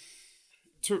mean,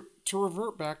 to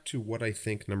revert back to what I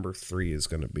think number 3 is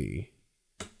going to be.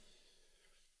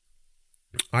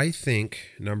 I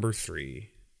think number 3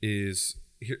 is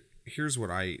here's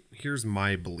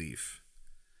my belief.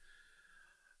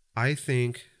 I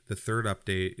think the third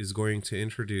update is going to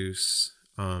introduce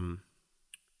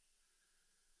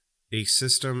a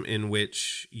system in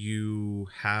which you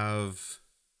have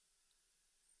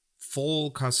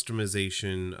full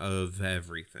customization of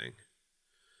everything.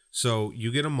 So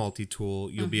you get a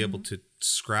multi-tool, you'll be able to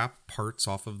scrap parts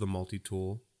off of the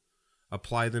multi-tool,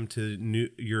 apply them to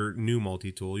your new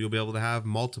multi-tool. You'll be able to have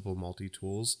multiple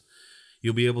multi-tools.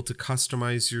 You'll be able to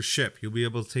customize your ship. You'll be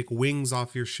able to take wings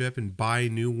off your ship and buy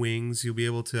new wings. You'll be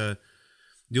able to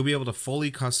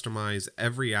fully customize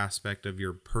every aspect of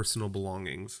your personal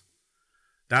belongings.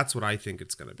 That's what I think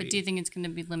it's going to be. But do you think it's going to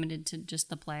be limited to just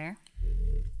the player?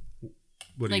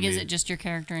 What do Like, you is mean? it just your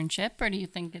character and ship, or do you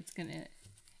think it's going to...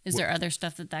 Is there other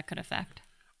stuff that could affect?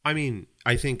 I mean,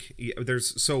 I think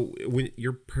when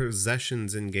your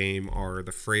possessions in game are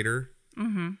the freighter,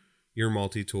 your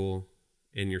multi-tool,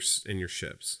 and your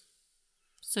ships.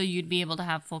 So you'd be able to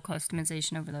have full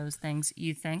customization over those things,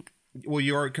 you think? Well,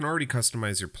 can already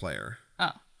customize your player.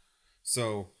 Oh.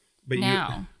 So, but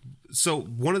now. So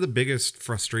one of the biggest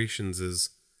frustrations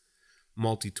is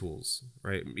multi-tools,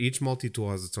 right? Each multi-tool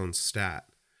has its own stat.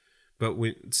 But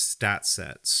stat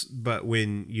sets. But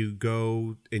when you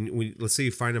go and let's say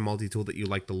you find a multi-tool that you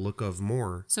like the look of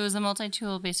more. So is the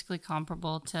multi-tool basically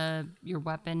comparable to your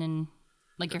weapon and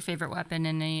like your favorite weapon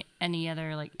in any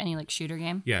other like shooter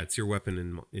game? Yeah, it's your weapon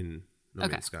in No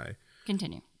Man's Sky.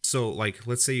 Continue. So like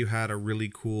let's say you had a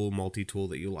really cool multi-tool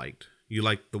that you liked. You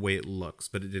liked the way it looks,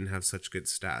 but it didn't have such good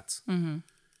stats. Mm-hmm.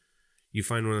 You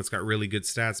find one that's got really good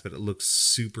stats, but it looks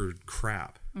super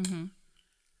crap. Mm-hmm.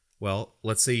 Well,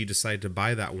 let's say you decide to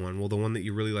buy that one. Well, the one that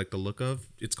you really like the look of,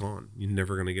 it's gone. You're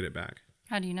never going to get it back.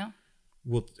 How do you know?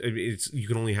 Well, you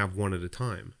can only have one at a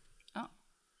time. Oh.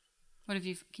 What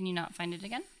if can you not find it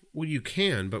again? Well, you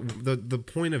can, but the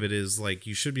point of it is like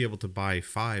you should be able to buy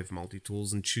 5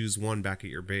 multi-tools and choose one back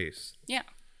at your base. Yeah.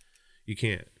 You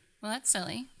can't. Well, that's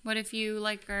silly. What if you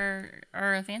like are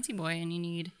a fancy boy and you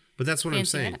need But that's what I'm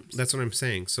fancy saying. items? That's what I'm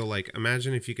saying. So like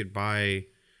imagine if you could buy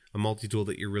a multi-tool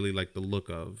that you really like the look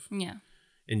of. Yeah.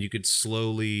 And you could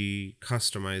slowly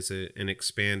customize it and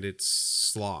expand its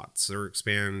slots or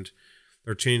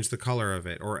change the color of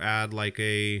it or add like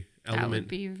a element. That would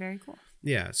be very cool.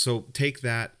 Yeah. So take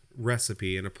that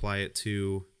recipe and apply it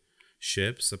to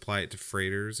ships, apply it to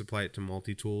freighters, apply it to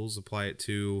multi-tools, apply it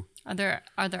to... Are there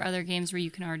other games where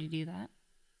you can already do that?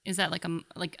 Is that like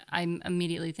I'm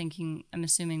immediately thinking, I'm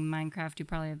assuming Minecraft, you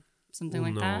probably have something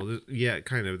like that? Yeah,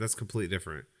 kind of. That's completely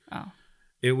different. Oh.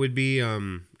 It would be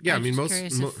yeah. I mean, most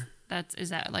is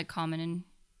that like common in.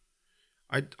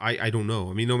 I don't know.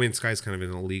 I mean, No Man's Sky is kind of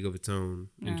in a league of its own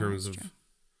in terms of true.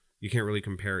 You can't really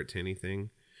compare it to anything.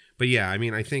 But yeah, I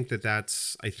mean, I think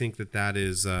that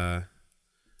is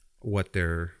what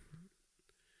they're.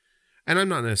 And I'm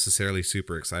not necessarily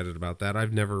super excited about that.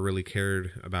 I've never really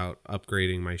cared about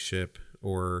upgrading my ship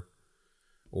or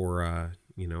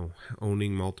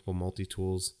owning multiple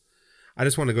multi-tools. I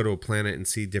just want to go to a planet and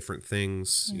see different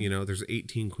things. There's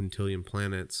 18 quintillion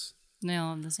planets. They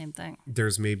all have the same thing.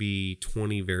 There's maybe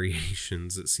 20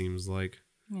 variations, it seems like.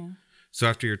 Yeah. So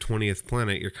after your 20th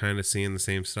planet, you're kind of seeing the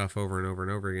same stuff over and over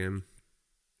and over again.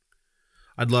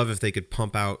 I'd love if they could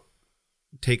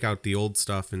take out the old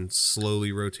stuff and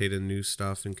slowly rotate in new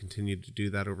stuff and continue to do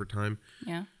that over time.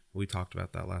 Yeah. We talked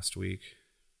about that last week.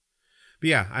 But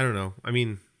yeah, I don't know. I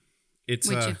mean, it's...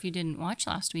 Which, if you didn't watch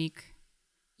last week,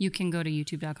 you can go to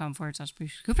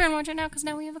youtube.com/Bruce Cooper and watch it now, because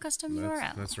now we have a custom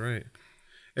URL. That's right.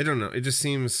 I don't know. It just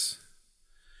seems...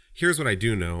 Here's what I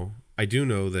do know. I do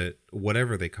know that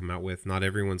whatever they come out with, not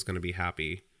everyone's going to be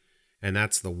happy. And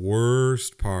that's the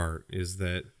worst part, is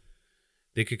that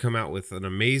they could come out with an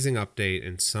amazing update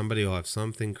and somebody will have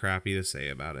something crappy to say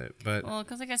about it. But well,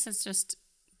 because I guess it's just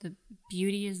the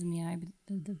beauty is in the eye.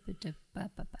 The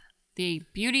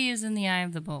beauty is in the eye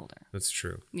of the beholder. That's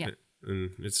true. Yeah.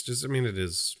 And it's just, I mean, it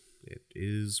is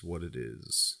what it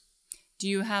is. Do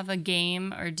you have a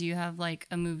game, or do you have like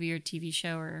a movie or TV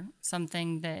show or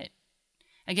something that,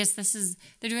 I guess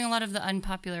they're doing a lot of the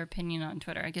unpopular opinion on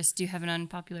Twitter. I guess, do you have an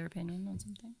unpopular opinion on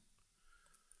something?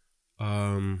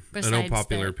 An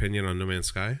unpopular opinion on No Man's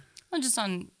Sky? Well, just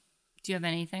on, do you have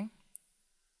anything?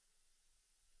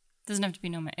 Doesn't have to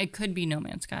be it could be No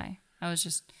Man's Sky. I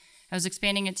was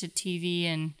expanding it to TV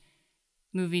and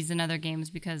movies and other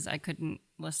games because I couldn't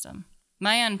list them.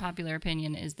 My unpopular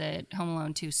opinion is that Home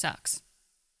Alone 2 sucks.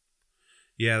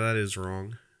 Yeah, that is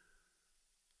wrong.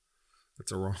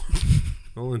 That's a wrong.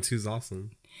 Home Alone 2 is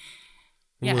awesome.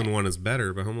 Home Alone 1 is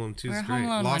better, but Home Alone 2 is great.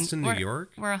 Lost in New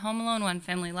York? We're a Home Alone 1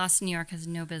 family. Lost in New York has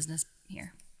no business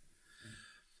here.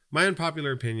 My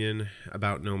unpopular opinion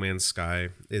about No Man's Sky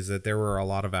is that there were a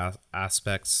lot of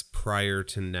aspects prior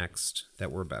to Next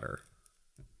that were better.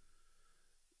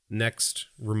 Next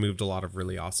removed a lot of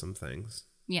really awesome things.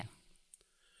 Yeah.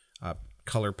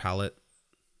 Color palette.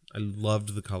 I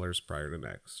loved the colors prior to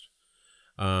Next.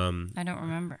 I don't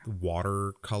remember.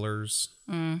 Watercolors.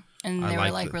 And they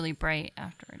were like really bright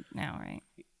after now, right?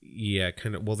 Yeah,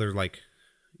 kind of. Well, they're like,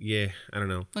 yeah, I don't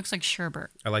know. Looks like sherbet.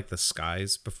 I like the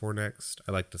skies before Next.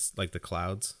 I like the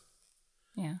clouds.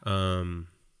 Yeah. I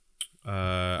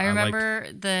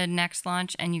remember the Next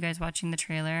launch and you guys watching the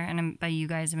trailer, and by you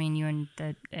guys I mean you and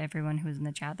everyone who was in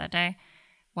the chat that day,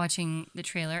 watching the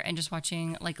trailer and just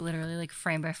watching like literally like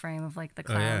frame by frame of like the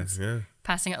clouds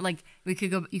passing out. Like you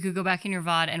could go back in your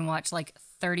VOD and watch like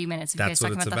 30 minutes of you guys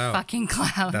talking about the fucking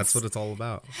clouds. That's what it's all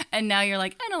about. And now you're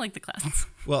like, I don't like the clouds.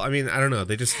 Well, I mean, I don't know.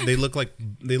 They look like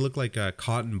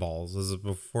cotton balls. As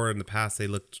before in the past, they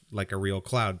looked like a real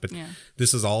cloud. But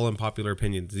this is all unpopular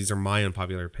opinions. These are my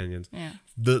unpopular opinions. Yeah.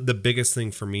 The biggest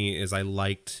thing for me is I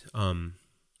liked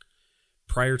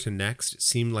prior to Next, it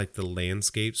seemed like the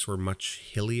landscapes were much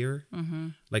hillier. Mm-hmm.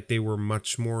 Like they were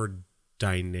much more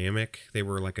dynamic. They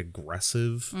were like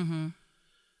aggressive. Mm-hmm.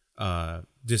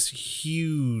 Just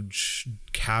huge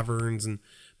caverns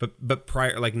but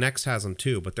prior, like Next has them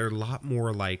too, but they're a lot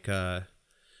more like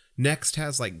Next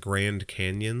has like Grand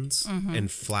Canyons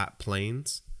and flat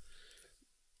plains.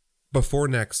 Before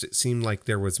Next, it seemed like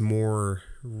there was more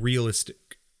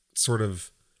realistic sort of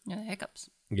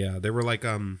hiccups. Yeah, they were like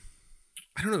I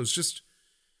don't know, it's just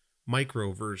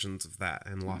micro versions of that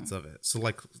and lots of it. So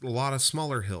like a lot of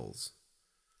smaller hills.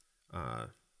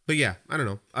 But yeah, I don't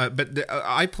know.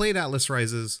 I played Atlas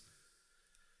Rises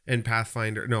and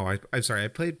Pathfinder. No, I'm sorry. I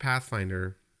played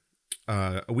Pathfinder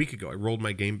a week ago. I rolled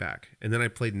my game back, and then I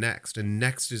played Next, and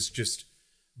Next is just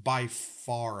by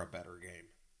far a better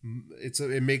game.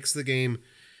 It makes the game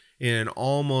in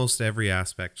almost every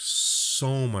aspect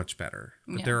so much better.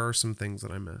 But there are some things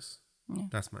that I miss. Yeah.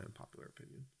 That's my unpopular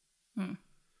opinion.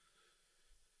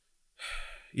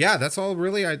 Yeah, that's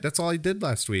all I did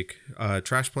last week.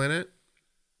 Trash Planet.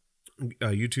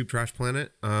 YouTube Trash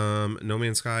Planet, No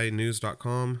Man's Sky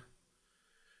News.com.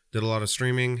 Did a lot of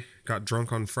streaming. Got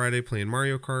drunk on Friday playing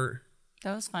Mario Kart.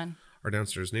 That was fun. Our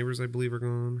downstairs neighbors, I believe, are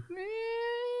gone.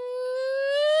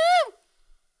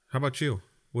 How about you?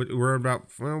 We're about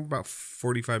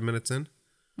 45 minutes in.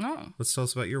 Oh. Let's tell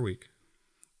us about your week.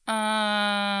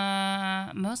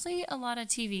 Mostly a lot of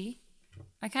TV.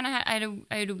 I had a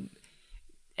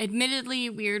admittedly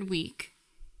weird week.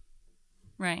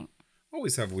 Right.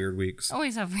 Always have weird weeks.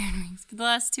 Always have weird weeks. But the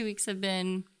last 2 weeks have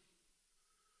been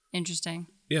interesting.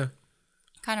 Yeah.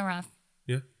 Kind of rough.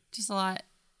 Yeah. Just a lot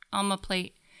on my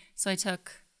plate. So I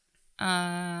took,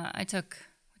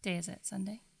 what day is it?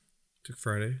 Sunday? Took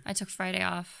Friday. I took Friday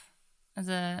off as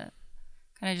a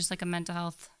kind of just like a mental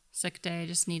health sick day. I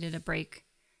just needed a break.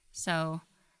 So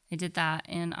I did that,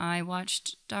 and I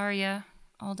watched Daria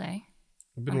all day.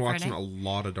 I've been watching a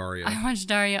lot of Daria. I watched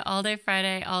Daria all day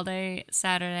Friday, all day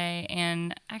Saturday,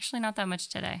 and actually not that much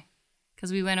today.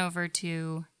 Because we went over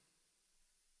to...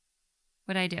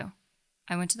 What did I do?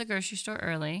 I went to the grocery store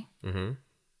early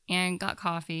and got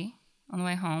coffee on the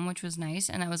way home, which was nice.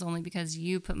 And that was only because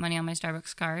you put money on my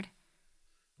Starbucks card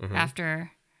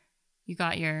after you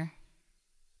got your...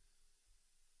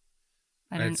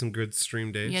 I had some good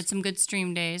stream days. You had some good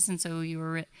stream days, and so he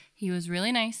was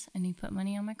really nice, and he put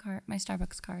money on my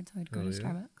Starbucks card, so I'd go to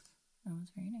Starbucks. That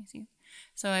was very nice of you.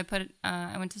 So I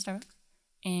went to Starbucks,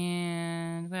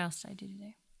 and what else did I do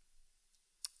today?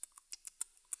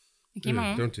 I came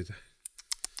home. Don't do that.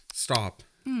 Stop.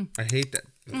 I hate that.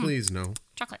 Please, no.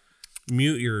 Chocolate.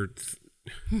 Mute your...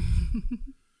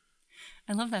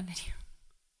 I love that video.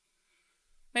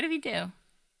 What did he do?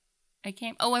 I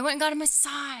went and got a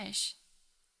massage.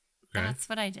 Okay. That's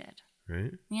what I did.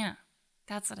 Right? Yeah,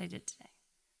 that's what I did today.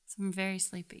 So I'm very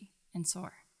sleepy and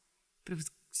sore, but it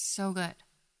was so good.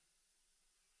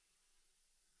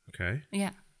 Okay.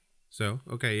 Yeah. So,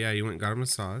 okay, yeah, you went and got a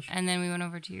massage. And then we went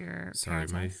over to your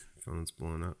parents' my house. phone's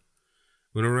blowing up.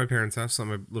 Went over to my parents' house, saw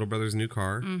my little brother's new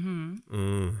car. It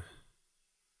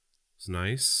was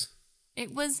nice.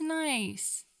 It was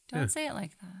nice. Don't say it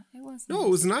like that. It was nice. No, it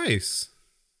was nice.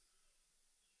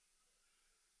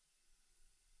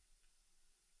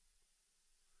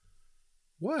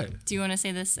 What? Do you want to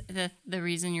say the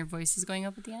reason your voice is going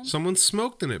up at the end? Someone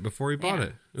smoked in it before he bought Yeah.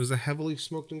 it. It was a heavily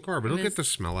smoked in car, but it'll get the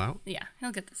smell out. Yeah,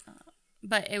 he'll get the smell out.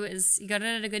 But you got it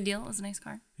at a good deal. It was a nice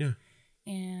car. Yeah.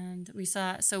 And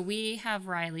we have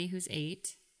Riley, who's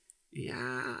 8.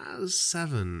 Yeah, it was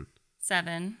 7.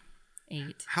 7,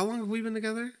 8. How long have we been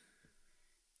together?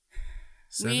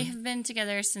 7? We have been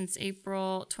together since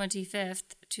April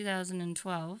 25th,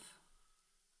 2012.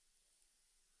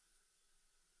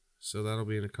 So that'll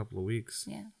be in a couple of weeks.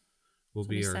 Yeah. Will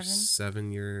be our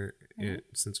 7 year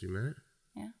since we met.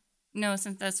 Yeah. No,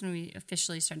 since that's when we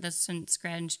officially started. That's since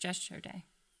Grand Gesture Day.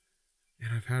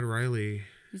 And I've had Riley.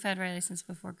 We've had Riley since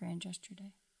before Grand Gesture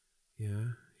Day.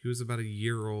 Yeah. He was about a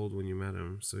year old when you met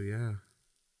him. So yeah.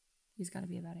 He's got to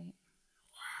be about 8. Wow.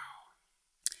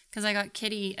 Because I got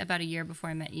Kitty about a year before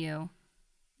I met you.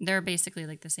 They're basically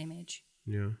like the same age.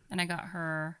 Yeah. And I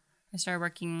started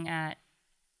working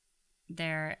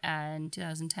there in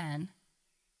 2010,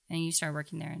 and you started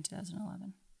working there in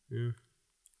 2011. Yeah,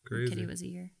 crazy. Kitty was a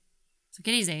year, so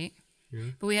Kitty's 8.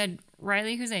 Yeah. But we had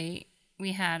Riley, who's 8.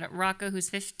 We had Rocco, who's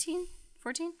 14.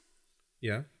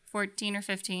 Yeah. 14 or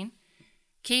 15.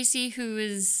 Casey, who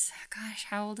is, gosh,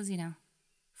 how old is he now?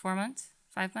 4 months,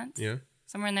 5 months. Yeah.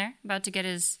 Somewhere in there, about to get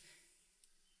his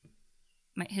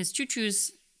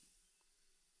choo-choos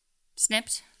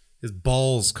snipped. His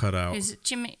balls cut out. His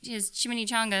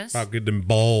chimichangas. About get them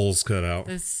balls cut out.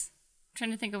 I'm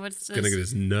trying to think of what's Gonna get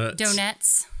his nuts.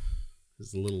 Donuts.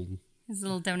 His little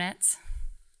donuts.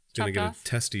 Gonna get off. a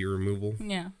testy removal.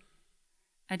 Yeah.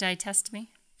 A test me.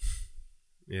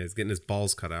 Yeah, he's getting his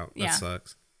balls cut out. That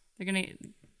sucks. They're gonna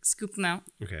scoop them out.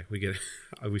 Okay, we get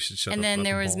it. We should shut up. And then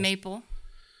there was balls.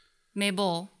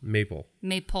 Maple.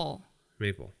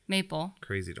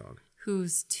 Crazy dog.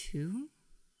 Who's 2?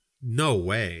 No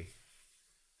way.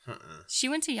 She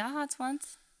went to Yachats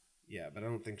once. Yeah, but I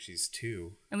don't think she's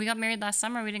 2. And we got married last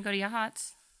summer. We didn't go to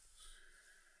Yachats.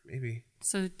 Maybe.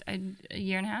 So a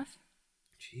year and a half.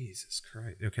 Jesus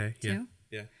Christ. Okay. 2? Yeah.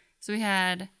 Yeah. So we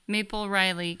had Maple,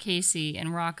 Riley, Casey,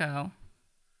 and Rocco.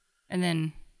 And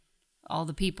then all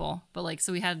the people. But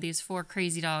so we had these 4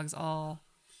 crazy dogs all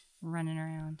running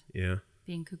around. Yeah.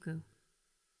 Being cuckoo.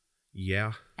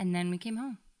 Yeah. And then we came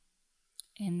home.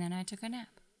 And then I took a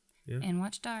nap. Yeah. And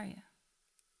watched Daria.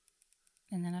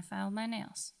 And then I filed my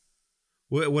nails.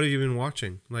 What have you been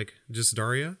watching? Like just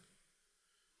Daria?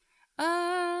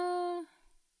 What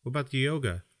about the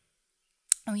yoga?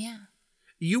 Oh yeah.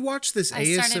 You watch this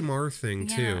ASMR thing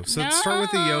too. So let's start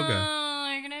with the yoga.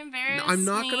 You're gonna embarrass me. I'm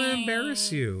not gonna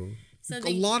embarrass you. So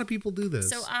a lot of people do this.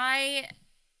 So I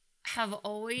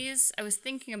was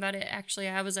thinking about it actually.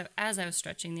 As I was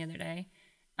stretching the other day.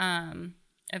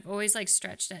 I've always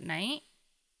stretched at night.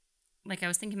 I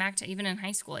was thinking back to even in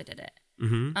high school I did it.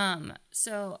 Mm-hmm.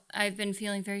 So I've been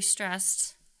feeling very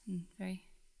stressed and very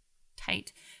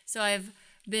tight. So I've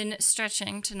been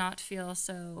stretching to not feel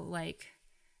so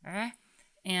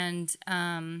And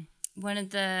and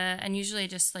usually I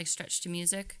just like stretch to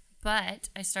music, but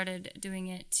I started doing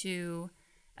it to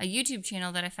a YouTube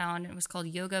channel that I found. It was called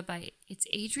Yoga by, it's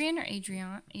Adrian or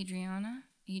Adriana?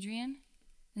 Adrian?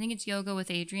 I think it's Yoga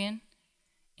with Adrian.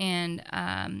 And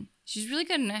she's really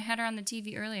good, and I had her on the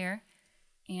TV earlier.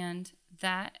 And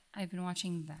I've been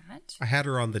watching that. I had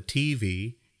her on the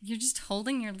TV. You're just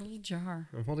holding your little jar.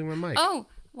 I'm holding my mic. Oh,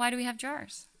 why do we have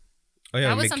jars? Oh yeah,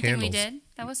 that we was made something candles. we did.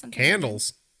 That was something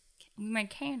Candles. We made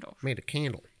candles. Made a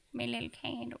candle. Made a little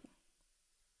candle.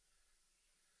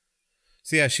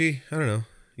 So yeah, I don't know,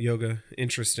 yoga,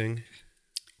 interesting.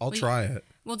 I'll try it.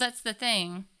 Well, that's the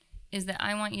thing, is that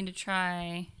I want you to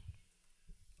try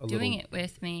doing it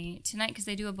with me tonight, because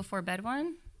they do a before bed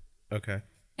one. Okay.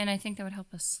 And I think that would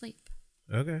help us sleep.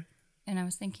 Okay. And I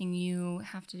was thinking you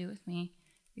have to do it with me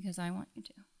because I want you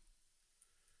to.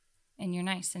 And you're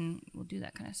nice, and we'll do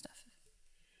that kind of stuff.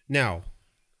 Now,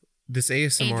 this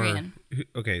ASMR. Adrian.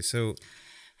 Okay, so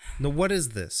now what is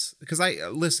this? Because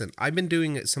I've been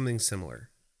doing something similar.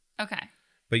 Okay.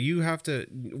 But you have to.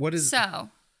 What is?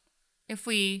 So, if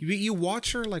you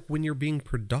watch her like when you're being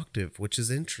productive, which is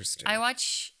interesting.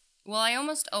 I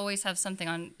almost always have something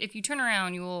on. If you turn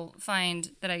around, you will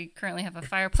find that I currently have a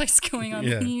fireplace going on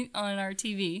on our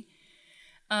TV.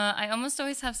 I almost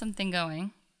always have something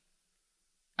going.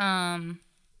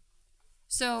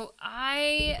 So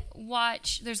I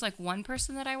watch. There's like one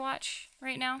person that I watch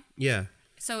right now. Yeah.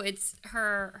 So it's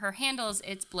her handles.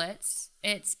 It's Blitz.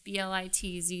 It's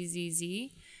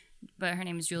BLITZZZ, but her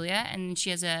name is Julia, and she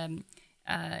has a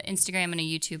Instagram and a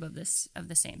YouTube of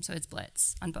the same. So it's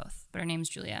Blitz on both, but her name's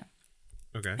Julia.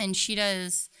 Okay. And she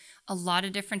does a lot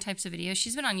of different types of videos.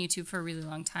 She's been on YouTube for a really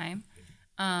long time,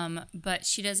 but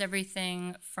she does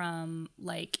everything from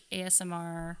like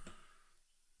ASMR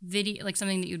video, like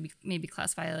something that you'd maybe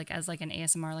classify like as like an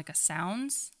ASMR, like a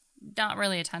sounds. Not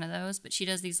really a ton of those, but she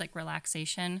does these like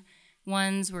relaxation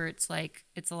ones where it's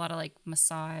a lot of like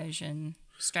massage and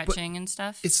stretching and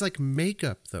stuff. It's like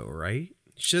makeup though, right?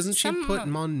 Doesn't she put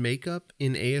on makeup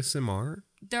in ASMR?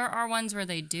 There are ones where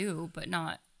they do, but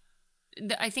not.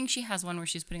 I think she has one where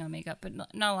she's putting on makeup, but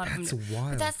not a lot of them do. That's wild.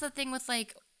 But that's the thing with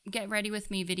like get ready with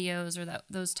me videos or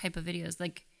those type of videos.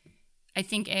 Like, I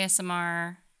think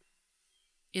ASMR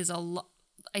is a lot.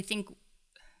 I think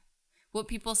what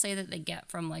people say that they get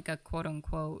from like a quote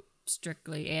unquote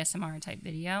strictly ASMR type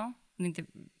video, I think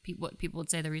what people would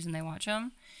say the reason they watch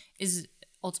them is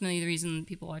ultimately the reason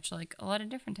people watch like a lot of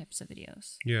different types of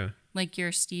videos. Yeah. Like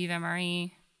your Steve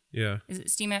Emery. Yeah. Is it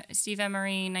Steve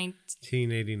Emery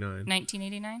 1989?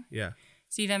 1989? Yeah.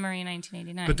 Steve Emery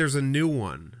 1989. But there's a new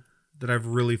one that I've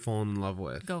really fallen in love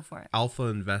with. Go for it. Alpha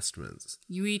Investments.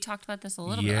 We talked about this a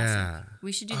little bit last week.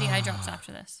 We should do the eye drops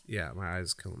after this. Yeah, my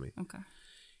eyes killing me. Okay.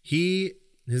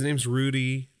 His name's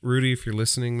Rudy. Rudy, if you're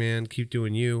listening, man, keep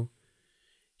doing you.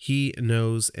 He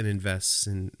knows and invests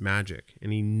in magic,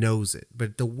 and he knows it.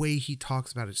 But the way he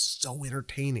talks about it is so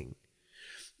entertaining.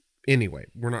 Anyway,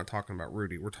 we're not talking about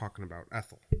Rudy. We're talking about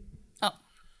Ethel. Oh,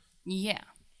 yeah.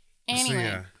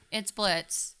 Anyway, It's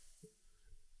Blitz.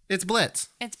 It's Blitz.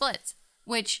 It's Blitz,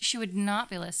 which she would not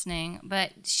be listening,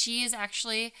 but she is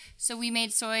actually. So we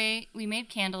made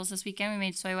candles this weekend. We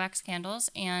made soy wax candles,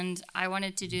 and I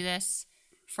wanted to do this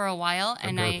for a while,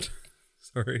 and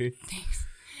Sorry. Thanks.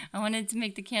 I wanted to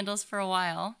make the candles for a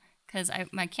while because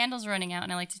my candles are running out,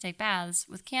 and I like to take baths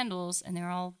with candles, and they're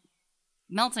all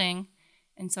melting.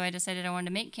 And so I decided I wanted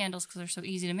to make candles because they're so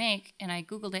easy to make. And I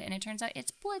Googled it, and it turns out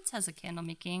it's Blitz has a candle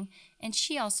making. And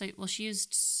she she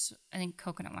used, I think,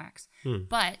 coconut wax.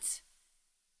 But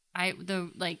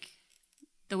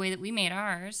the way that we made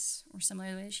ours were similar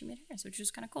to the way that she made hers, which was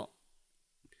kind of cool.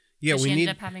 Yeah, she ended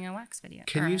up having a wax video.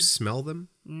 Can you smell them?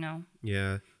 No.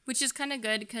 Yeah. Which is kind of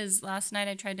good because last night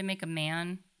I tried to make a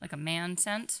man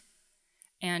scent.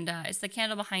 And it's the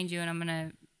candle behind you, and I'm going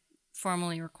to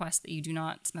formally request that you do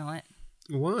not smell it.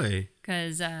 Why?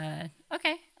 Because,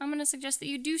 okay, I'm going to suggest that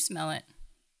you do smell it.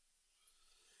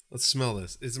 Let's smell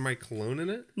this. Is my cologne in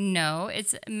it? No,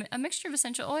 it's a mixture of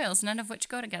essential oils, none of which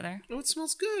go together. Oh, it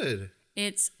smells good.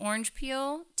 It's orange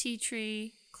peel, tea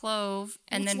tree, clove,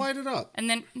 and Let's light it up. And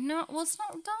then, no, well, it's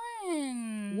not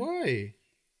done. Why?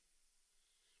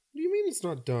 What do you mean it's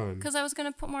not done? Because I was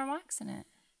going to put more wax in it.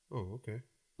 Oh, okay.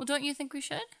 Well, don't you think we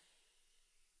should?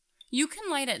 You can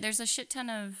light it. There's a shit ton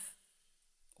of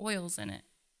oils in it.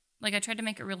 Like, I tried to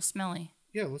make it real smelly.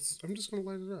 Yeah, I'm just going to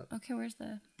light it up. Okay, where's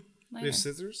the lighter? We have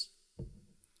scissors?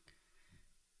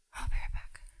 I'll be right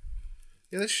back.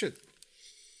 Yeah, this shit.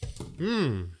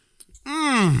 Does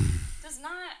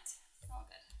not smell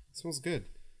good. It smells good.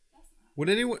 Would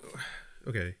anyone...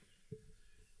 Okay.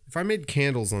 If I made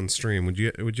candles on stream, would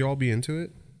you all be into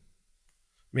it?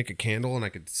 Make a candle and I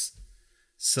could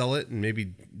sell it and maybe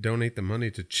donate the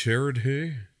money to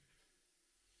charity.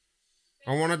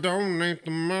 I want to donate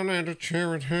the money to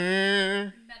charity.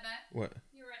 Baba, What?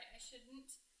 you're right. I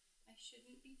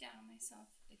shouldn't be down on myself.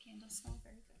 The candles smell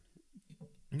very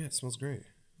good. Yeah, it smells great.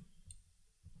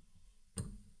 Damn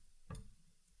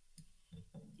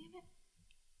it.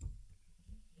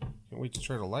 Can't wait to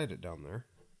try to light it down there.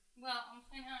 Well, I'm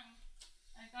planning on.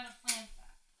 I got a plan for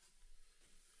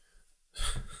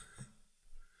that.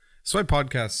 So our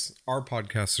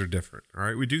podcasts are different. All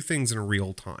right, we do things in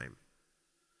real time.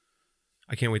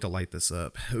 I can't wait to light this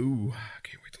up. Ooh, I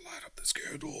can't wait to light up this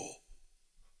candle.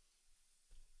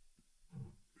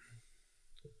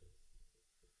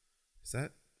 Is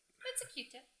that? It's a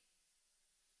Q-tip.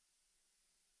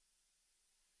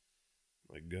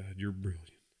 My God, you're brilliant.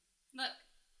 Look.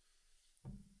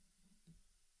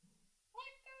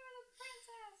 Let go of the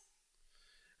princess.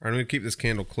 All right, I'm gonna keep this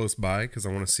candle close by because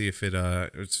I want to see if if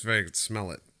I could smell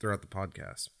it throughout the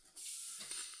podcast.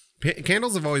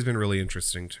 Candles have always been really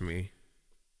interesting to me.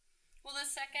 Well, the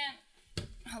second.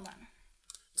 Hold on.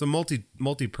 It's a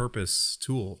multi-purpose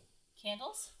tool.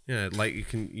 Candles? Yeah, like you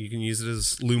can use it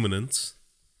as luminance,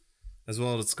 as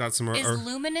well as it's got some. Is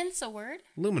luminance a word?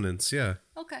 Luminance, yeah.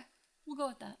 Okay, we'll go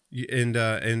with that.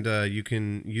 And you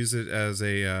can use it as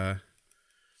an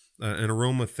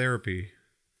aromatherapy.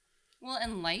 Well,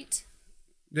 and light.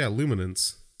 Yeah,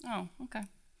 luminance. Oh, okay.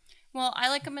 Well, I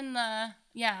like them in the.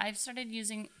 Yeah, I've started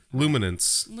using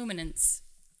Luminance. Luminance.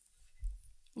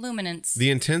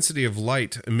 The intensity of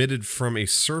light emitted from a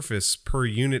surface per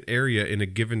unit area in a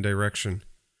given direction.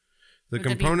 The Would that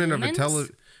be component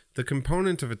lumens? the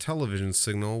component of a television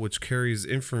signal which carries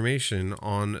information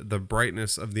on the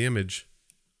brightness of the image.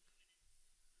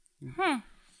 You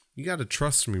got to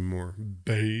trust me more,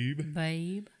 babe.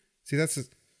 See, that's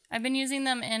I've been using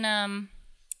them in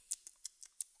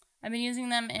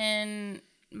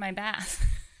my bath.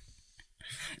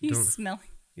 You smell.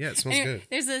 yeah, it smells Anyway, good.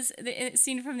 there's this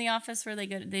scene from The Office where they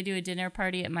do a dinner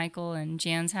party at Michael and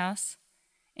Jan's house,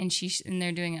 and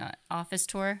they're doing an office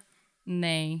tour, and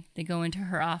they go into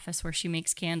her office where she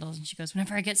makes candles, and she goes,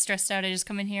 "Whenever I get stressed out, I just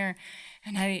come in here,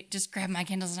 and I just grab my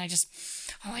candles, and I just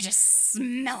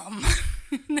smell them."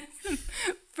 That's the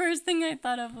first thing I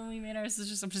thought of when we made ours.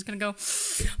 I'm just gonna go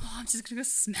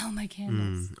smell my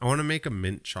candles. I want to make a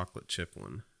mint chocolate chip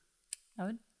one.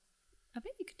 I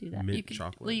bet you could do that. Mint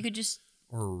chocolate. Well, you could just.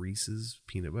 Or a Reese's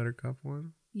peanut butter cup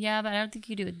one. Yeah, but I don't think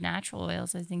you do it with natural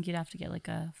oils. I think you'd have to get like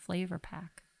a flavor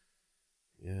pack.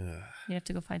 Yeah. You'd have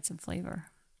to go find some flavor.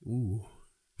 Ooh.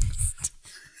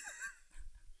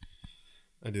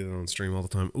 I do that on stream all the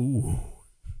time. Ooh.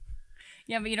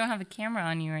 Yeah, but you don't have a camera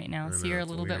on you right now, so you're a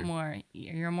little bit more.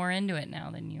 You're more into it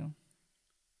now than you.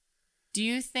 Do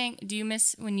you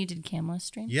miss when you did camless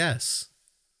stream? Yes.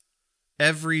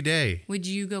 Every day. Would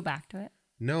you go back to it?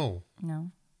 No.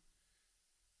 No.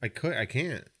 I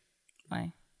can't.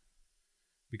 Why?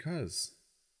 Because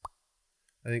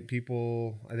I think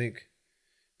people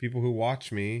who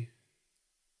watch me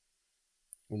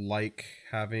like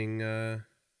having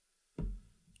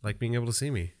like being able to see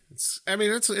me. It's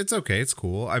okay, it's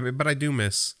cool. But I do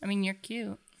miss. I mean, you're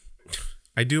cute.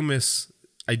 I do miss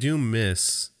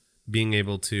being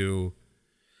able to.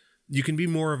 You can be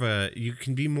more of a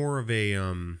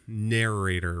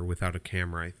narrator without a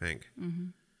camera, I think. Mm-hmm.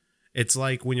 It's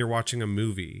like when you're watching a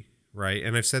movie, right?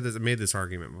 And I made this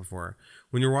argument before.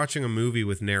 When you're watching a movie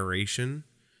with narration,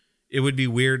 it would be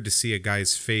weird to see a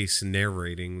guy's face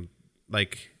narrating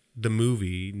like the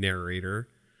movie narrator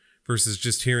versus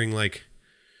just hearing like,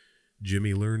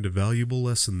 Jimmy learned a valuable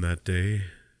lesson that day.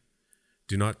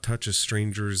 Do not touch a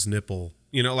stranger's nipple.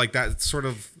 You know, like that sort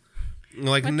of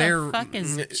like What the fuck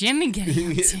is Jimmy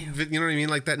getting into? You know what I mean?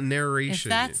 Like that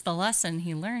narration. If that's the lesson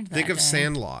he learned that Think of day.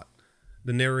 Sandlot.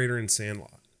 The narrator in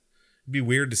Sandlot. It'd be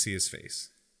weird to see his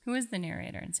face. Who is the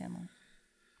narrator in Sandlot?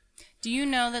 Do you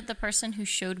know that the person who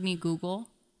showed me Google,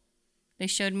 they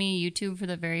showed me YouTube for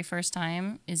the very first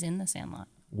time, is in the Sandlot?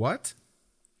 What?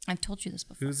 I've told you this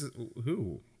before.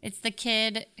 Who? It's the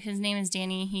kid. His name is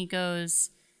Danny. He goes,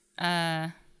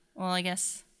 well, I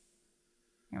guess.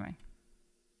 Never mind.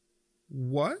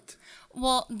 What?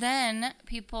 Well, then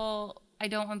I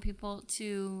don't want people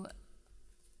to.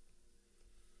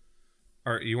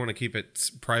 You want to keep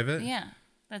it private? Yeah,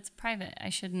 that's private.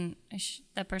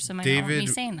 That person might not want me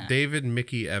saying that. David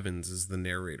Mickey Evans is the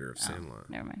narrator of Sandlot.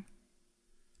 Never mind.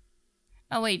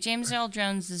 Oh, wait. James Earl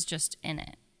Jones is just in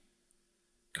it.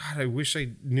 God, I wish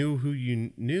I knew who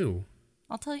you knew.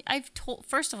 I'll tell you.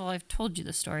 First of all, I've told you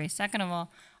the story. Second of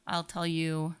all, I'll tell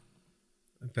you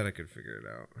I bet I could figure it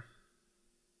out.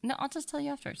 No, I'll just tell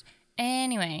you afterwards.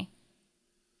 Anyway.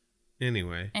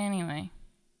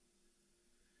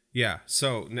 Yeah,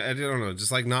 so I don't know,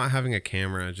 just like not having a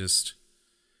camera, I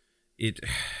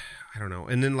don't know.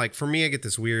 And then like for me, I get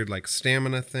this weird like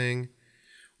stamina thing.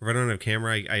 If I don't have a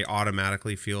camera, I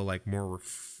automatically feel like more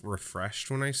refreshed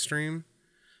when I stream.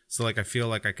 So like I feel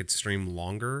like I could stream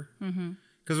longer.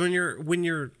 Because when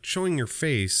you're showing your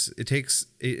face,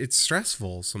 it's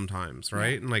stressful sometimes,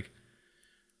 right? Yeah. And like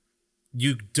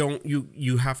you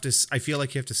have to. I feel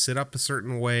like you have to sit up a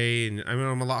certain way, and I mean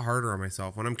I'm a lot harder on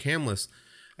myself when I'm camless.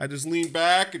 I just lean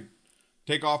back and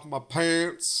take off my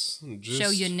pants and just show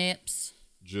your nips.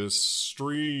 Just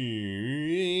stream,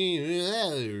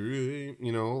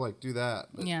 like do that.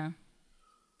 But. Yeah.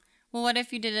 Well, what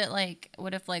if you did it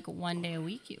what if one day a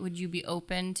week? Would you be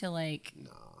open to like...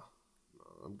 No,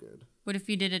 I'm good. What if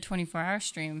you did a 24-hour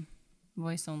stream,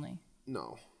 voice only?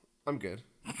 No, I'm good.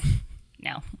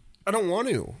 No. I don't want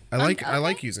to. I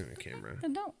like using a camera.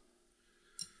 Then don't.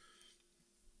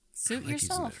 Suit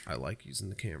yourself. I like using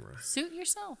the camera. Suit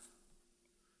yourself.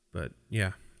 But,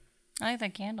 yeah. I like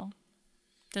that candle.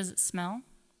 Does it smell?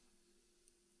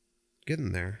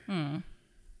 Getting there.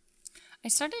 I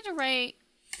started to write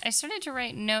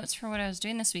notes for what I was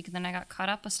doing this week, and then I got caught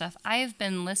up with stuff. I've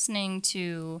been listening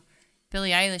to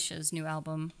Billie Eilish's new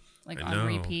album, on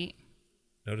repeat.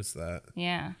 Notice that.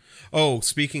 Yeah. Oh,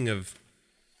 speaking of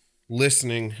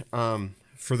listening,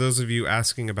 for those of you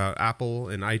asking about Apple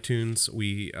and iTunes,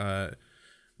 we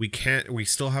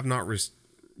still have not.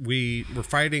 We're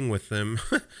fighting with them,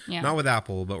 yeah. Not with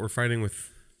Apple, but we're fighting with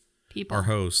people. Our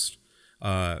host.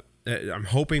 I'm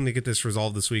hoping to get this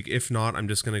resolved this week. If not, I'm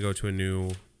just going to go to a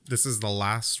new. This is the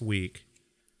last week,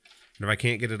 and if I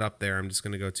can't get it up there, I'm just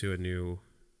going to go to a new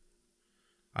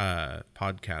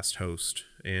podcast host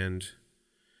and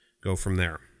go from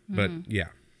there. But yeah.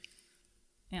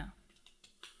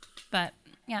 But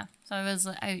yeah, so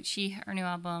her new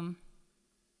album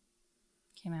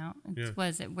came out.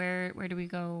 Was it Where Do We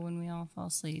Go When We All Fall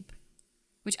Asleep?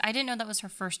 Which I didn't know that was her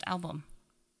first album.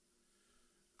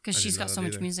 Because she's got so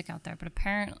much music out there. But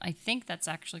apparently, I think that's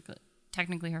actually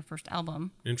technically her first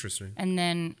album. Interesting. And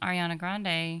then Ariana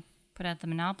Grande put out the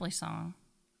Monopoly song.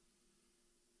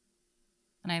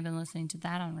 And I've been listening to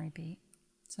that on repeat.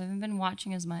 So I haven't been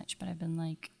watching as much, but I've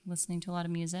been listening to a lot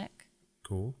of music.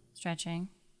 Cool. Stretching.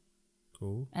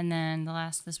 Cool. And then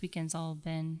this weekend's all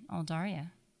been all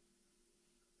Daria.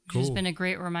 Which Cool. has been a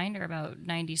great reminder about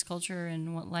 90s culture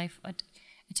and what a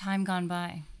time gone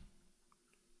by.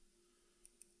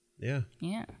 Yeah.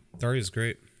 Yeah. Daria's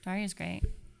great.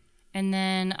 And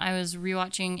then I was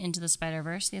rewatching Into the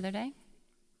Spider-Verse the other day.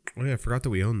 Oh, yeah. I forgot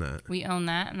that we own that. We own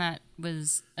that, and that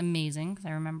was amazing because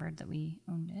I remembered that we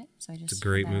owned it. So it's a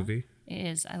great movie. It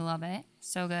is. I love it.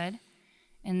 So good.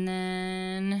 And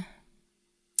then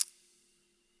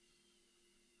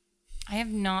I have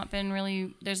not been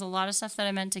really... There's a lot of stuff that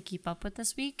I meant to keep up with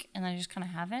this week, and I just kind of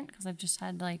haven't because I've just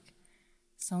had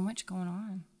so much going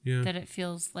on that it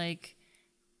feels like...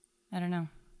 I don't know.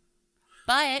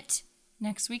 But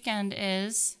next weekend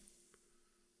is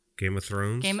Game of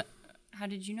Thrones. How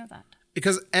did you know that?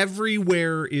 Because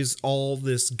everywhere is all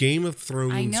this Game of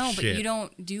Thrones I know, shit. But you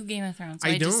don't do Game of Thrones. So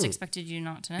I just expected you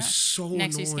not to know. It's so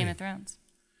next annoying. week's Game of Thrones.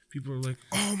 People are like,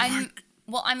 "Oh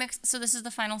my!" So this is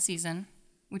the final season,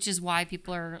 which is why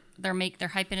people are they're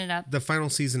hyping it up. The final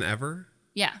season ever?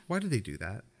 Yeah. Why do they do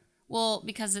that? Well,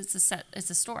 because it's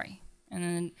a story, and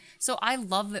then so I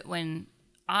love it when.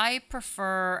 I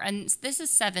prefer, and this is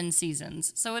 7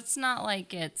 seasons, so it's not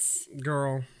like it's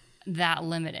that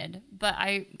limited. But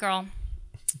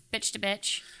bitch to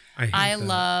bitch. I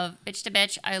love bitch to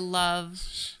bitch. I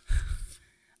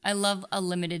love a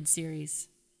limited series.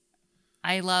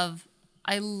 I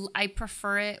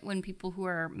prefer it when people who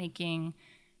are making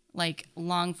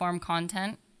long form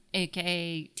content,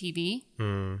 aka TV.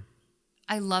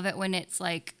 I love it when it's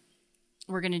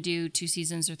we're going to do 2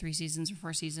 seasons or 3 seasons or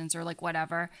 4 seasons or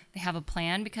whatever. They have a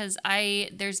plan because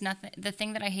there's nothing. The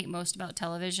thing that I hate most about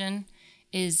television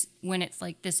is when it's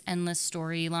this endless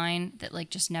storyline that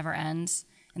just never ends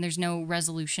and there's no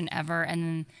resolution ever. And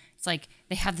then it's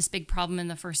they have this big problem in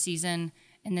the first season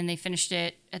and then they finished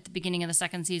it at the beginning of the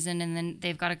second season and then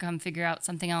they've got to come figure out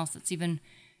something else that's even,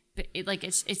 it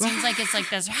seems like it's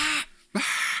this,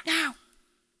 no.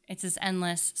 It's this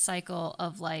endless cycle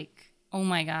of oh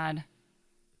my God.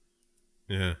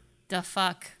 Yeah. The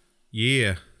fuck.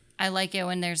 Yeah. I like it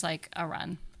when there's a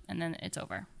run and then it's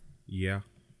over. Yeah.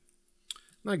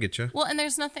 I get you. Well, and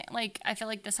there's nothing I feel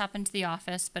like this happened to The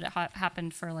Office, but it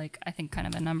happened for I think kind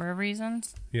of a number of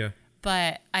reasons. Yeah.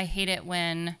 But I hate it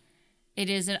when it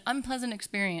is an unpleasant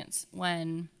experience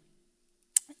when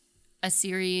a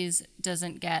series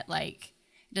doesn't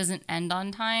end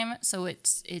on time. So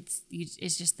it's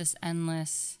just this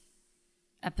endless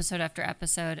episode after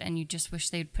episode, and you just wish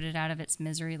they'd put it out of its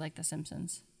misery, like The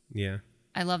Simpsons. Yeah.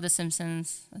 I love The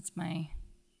Simpsons. That's my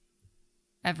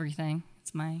everything.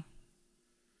 It's my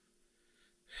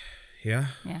Yeah.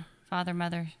 father,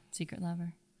 mother, secret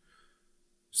lover.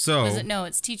 So No,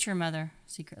 it's teacher, mother,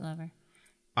 secret lover.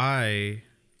 I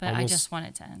just want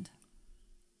it to end.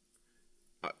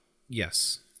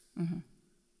 Yes. Mm-hmm.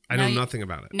 I know nothing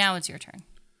about it. Now it's your turn.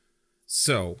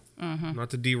 So,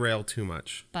 not to derail too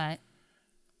much, But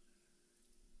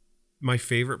my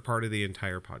favorite part of the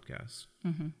entire podcast.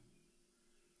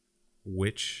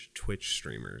 Which Twitch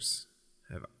streamer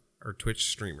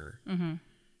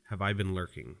have I been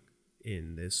lurking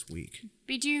in this week?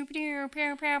 We need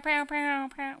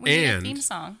a theme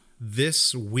song.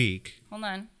 This week. Hold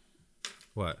on.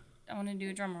 What? I want to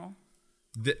do a drum roll.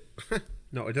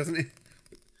 No, it doesn't.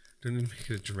 Don't make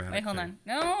it a dramatic. Wait, hold thing. on.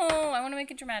 No, I want to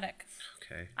make it dramatic.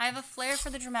 Okay. I have a flair for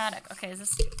the dramatic. Okay, is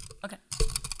this okay?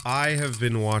 I have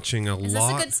been watching a lot. Is this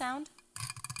a good sound?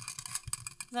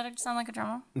 Does that sound like a drum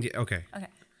roll? Yeah. Okay. Okay.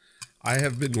 I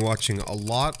have been watching a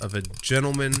lot of a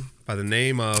gentleman by the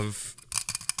name of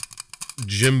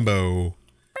Jimbo.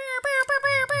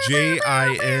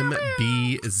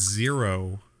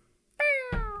 JIMB0.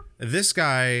 This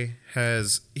guy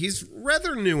he's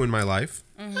rather new in my life.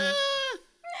 I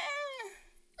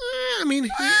mean,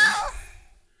 I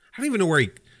don't even know where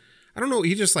I don't know.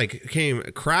 He just like came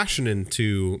crashing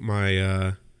into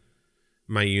my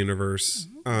my universe.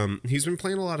 He's been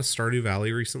playing a lot of Stardew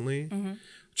Valley recently,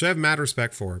 which I have mad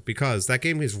respect for, because that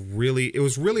game it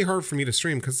was really hard for me to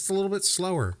stream because it's a little bit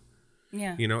slower.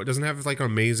 Yeah. You know, it doesn't have like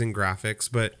amazing graphics,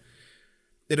 but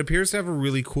it appears to have a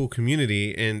really cool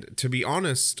community. And to be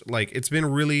honest, like it's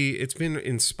been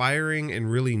inspiring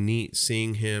and really neat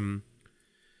seeing him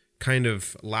kind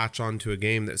of latch onto a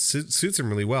game that suits him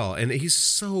really well. And he's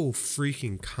so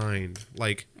freaking kind.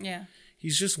 Like, yeah,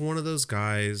 he's just one of those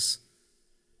guys.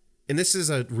 And this is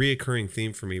a reoccurring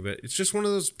theme for me, but it's just one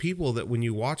of those people that when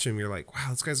you watch him, you're like, wow,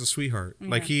 this guy's a sweetheart. Yeah.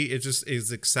 Like it just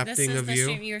is accepting of you. This is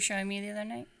the stream you were showing me the other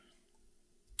night.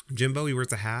 Jimbo, he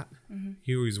wears a hat.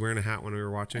 He was wearing a hat when we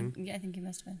were watching. Yeah, I think he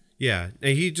must have been. Yeah,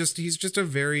 and he's just a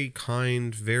very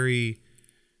kind, very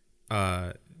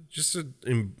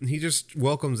he just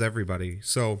welcomes everybody.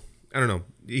 So I don't know.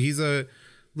 He's a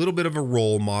little bit of a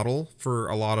role model for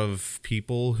a lot of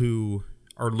people who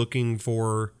are looking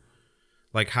for,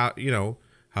 like, how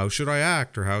should I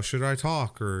act, or how should I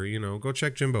talk, or go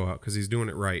check Jimbo out because he's doing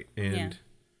it right.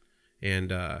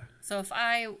 So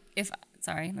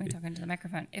sorry, let me talk into the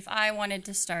microphone. If I wanted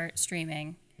to start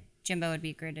streaming, Jimbo would be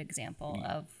a great example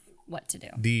of what to do.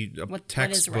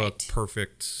 Textbook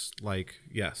perfect, like,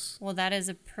 yes. Well, that is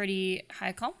a pretty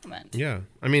high compliment. Yeah.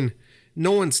 I mean,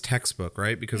 no one's textbook,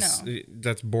 right? Because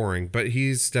that's boring, but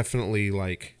he's definitely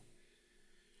like,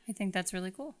 I think that's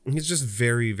really cool. He's just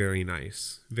very, very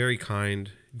nice, very kind,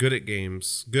 good at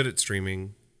games, good at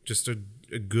streaming, just a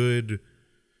good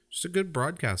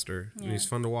broadcaster. Yeah. And he's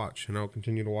fun to watch, and I'll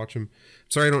continue to watch him.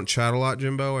 Sorry I don't chat a lot,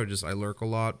 Jimbo. I lurk a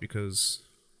lot because,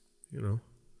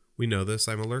 we know this.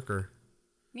 I'm a lurker.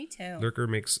 Me too.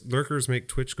 Lurkers make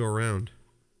Twitch go around.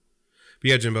 But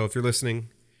yeah, Jimbo, if you're listening,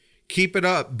 keep it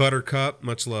up, Buttercup.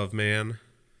 Much love, man.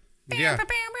 Yeah,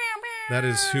 that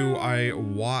is who I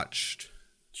watched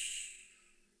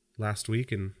last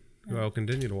week, and who I'll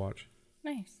continue to watch.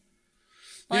 Nice.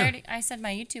 Well, I said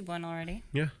my YouTube one already.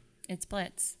 Yeah. It's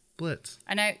Blitz.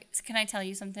 And can I tell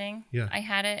you something? Yeah. I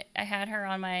had her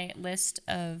on my list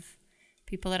of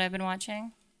people that I've been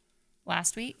watching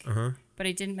last week. But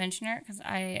I didn't mention her because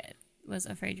I was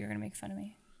afraid you were gonna make fun of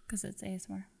me because it's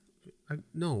ASMR.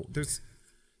 No, this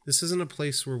isn't a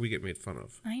place where we get made fun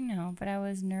of. I know, but I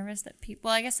was nervous that people.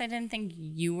 Well, I guess I didn't think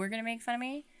you were gonna make fun of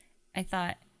me. I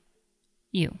thought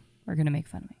you were gonna make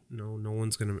fun of me. No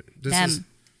one's gonna.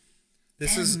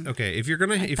 This is okay. If you're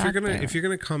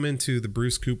gonna come into the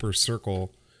Bruce Cooper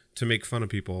circle to make fun of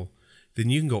people, then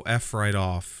you can go F right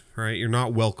off. Right? You're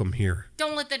not welcome here.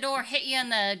 Don't let the door hit you in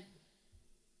the.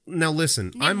 Now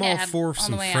listen, I'm all for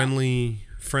some friendly,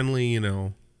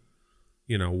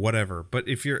 whatever. But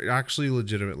if you're actually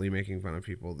legitimately making fun of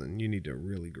people, then you need to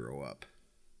really grow up.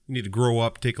 You need to grow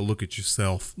up, take a look at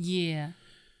yourself. Yeah.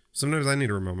 Sometimes I need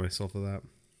to remind myself of that.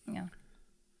 Yeah.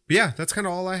 But yeah, that's kind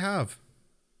of all I have.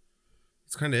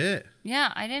 That's kind of it.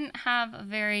 Yeah, I didn't have a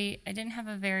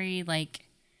very like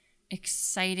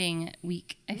exciting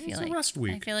week. It's a rest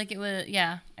week. I feel like it was.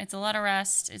 Yeah, it's a lot of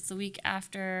rest. It's the week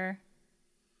after.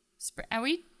 Are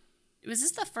we Was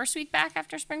this the first week back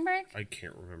after spring break? I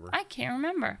can't remember. I can't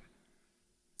remember.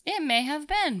 It may have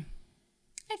been.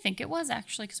 I think it was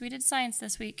actually because we did science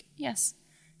this week. Yes.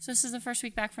 So this is the first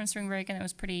week back from spring break, and it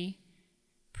was pretty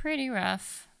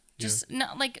rough. Just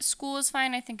not like school was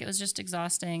fine. I think it was just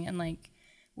exhausting, and like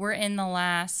we're in the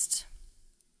last.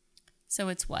 So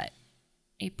it's what?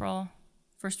 April,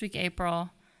 first week April.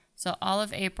 So all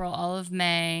of April, all of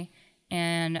May,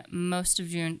 and most of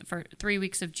June for 3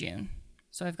 weeks of June.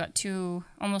 So I've got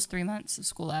almost 3 months of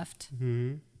school left.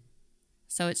 Mm-hmm.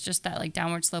 So it's just that like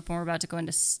downward slope, and we're about to go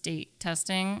into state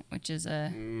testing, which is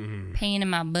a pain in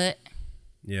my butt.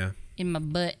 Yeah. In my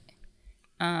butt.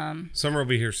 Summer will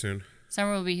be here soon.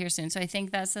 Summer will be here soon. So I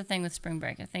think that's the thing with spring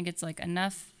break. I think it's like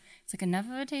enough. It's like enough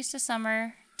of a taste of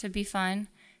summer to be fun,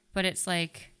 but it's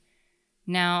like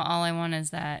now all I want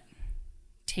is that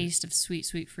taste of sweet,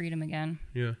 sweet freedom again.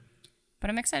 Yeah. But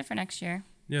I'm excited for next year.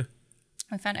 Yeah.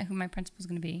 I found out who my principal's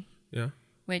going to be. Yeah.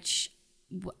 Which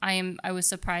I was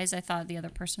surprised. I thought the other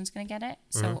person was going to get it.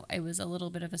 So it was a little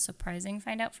bit of a surprising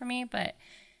find out for me, but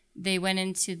they went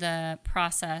into the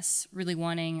process really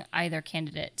wanting either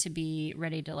candidate to be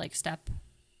ready to like step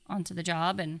onto the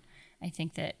job, and I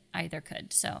think that either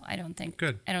could. So I don't think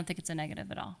it's a negative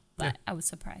at all. But I was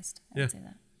surprised. I would say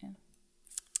that. Yeah.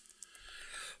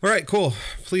 All right, cool.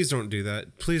 Please don't do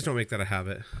that. Please don't make that a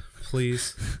habit.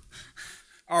 Please.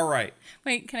 All right.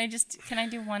 Wait, can I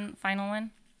do one final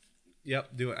one? Yep,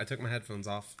 do it. I took my headphones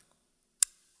off.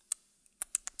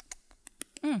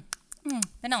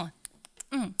 Vanilla.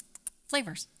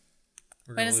 Flavors.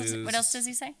 What else does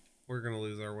he say? We're going to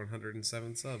lose our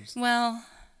 107 subs. Well,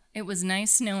 it was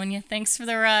nice knowing you. Thanks for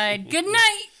the ride. Good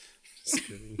night. Just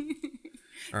kidding.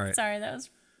 All right. Sorry, that was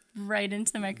right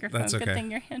into the microphone. That's okay. Good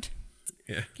thing your hand.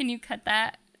 Yeah. Can you cut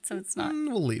that so it's not?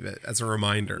 We'll leave it as a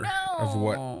reminder of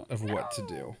what to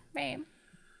do. Babe.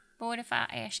 But what if I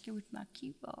ask you with my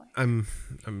cute voice? I'm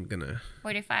gonna.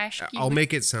 What if I ask you? I'll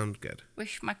make it sound good.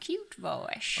 With my cute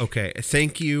voice. Okay.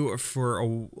 Thank you for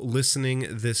listening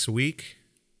this week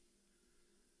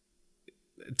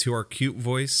to our cute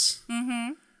voice.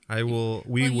 Mm-hmm. We will.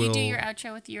 You do your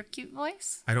outro with your cute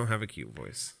voice? I don't have a cute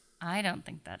voice. I don't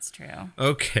think that's true.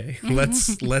 Okay.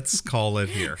 Let's call it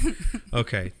here.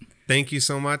 Okay. Thank you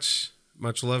so much.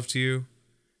 Much love to you.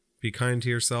 Be kind to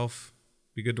yourself.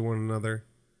 Be good to one another.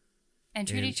 And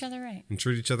treat each other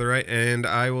right. And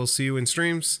I will see you in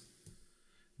streams.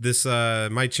 This,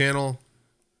 my channel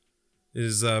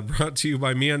is brought to you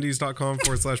by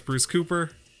MeUndies.com/Bruce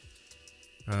Cooper.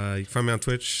 You can find me on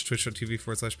Twitch,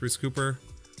 twitch.tv/Bruce Cooper.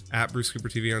 At Bruce Cooper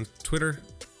TV on Twitter.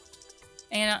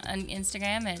 And on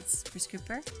Instagram, it's Bruce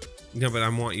Cooper. Yeah, but I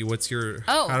want you.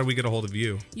 How do we get a hold of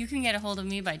you? You can get a hold of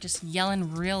me by just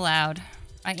yelling real loud.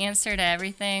 I answer to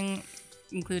everything,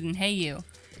 including hey you.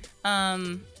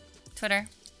 Twitter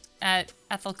at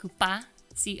Ethel Coopa,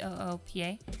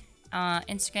 Coopa.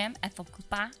 Instagram, Ethel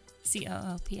Coopa,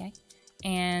 Coopa.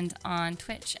 And on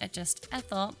Twitch at just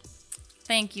Ethel.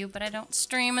 Thank you, but I don't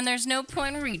stream and there's no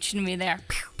point in reaching me there.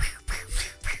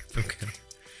 Okay.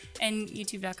 And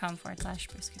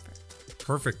youtube.com/Bruce Cooper.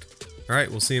 Perfect. All right,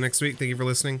 we'll see you next week. Thank you for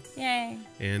listening. Yay.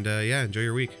 And enjoy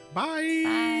your week. Bye.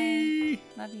 Bye.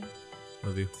 Love you.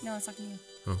 Love you. No, I was talking to you.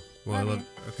 Oh, well, I love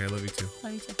you too.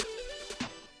 Love you too.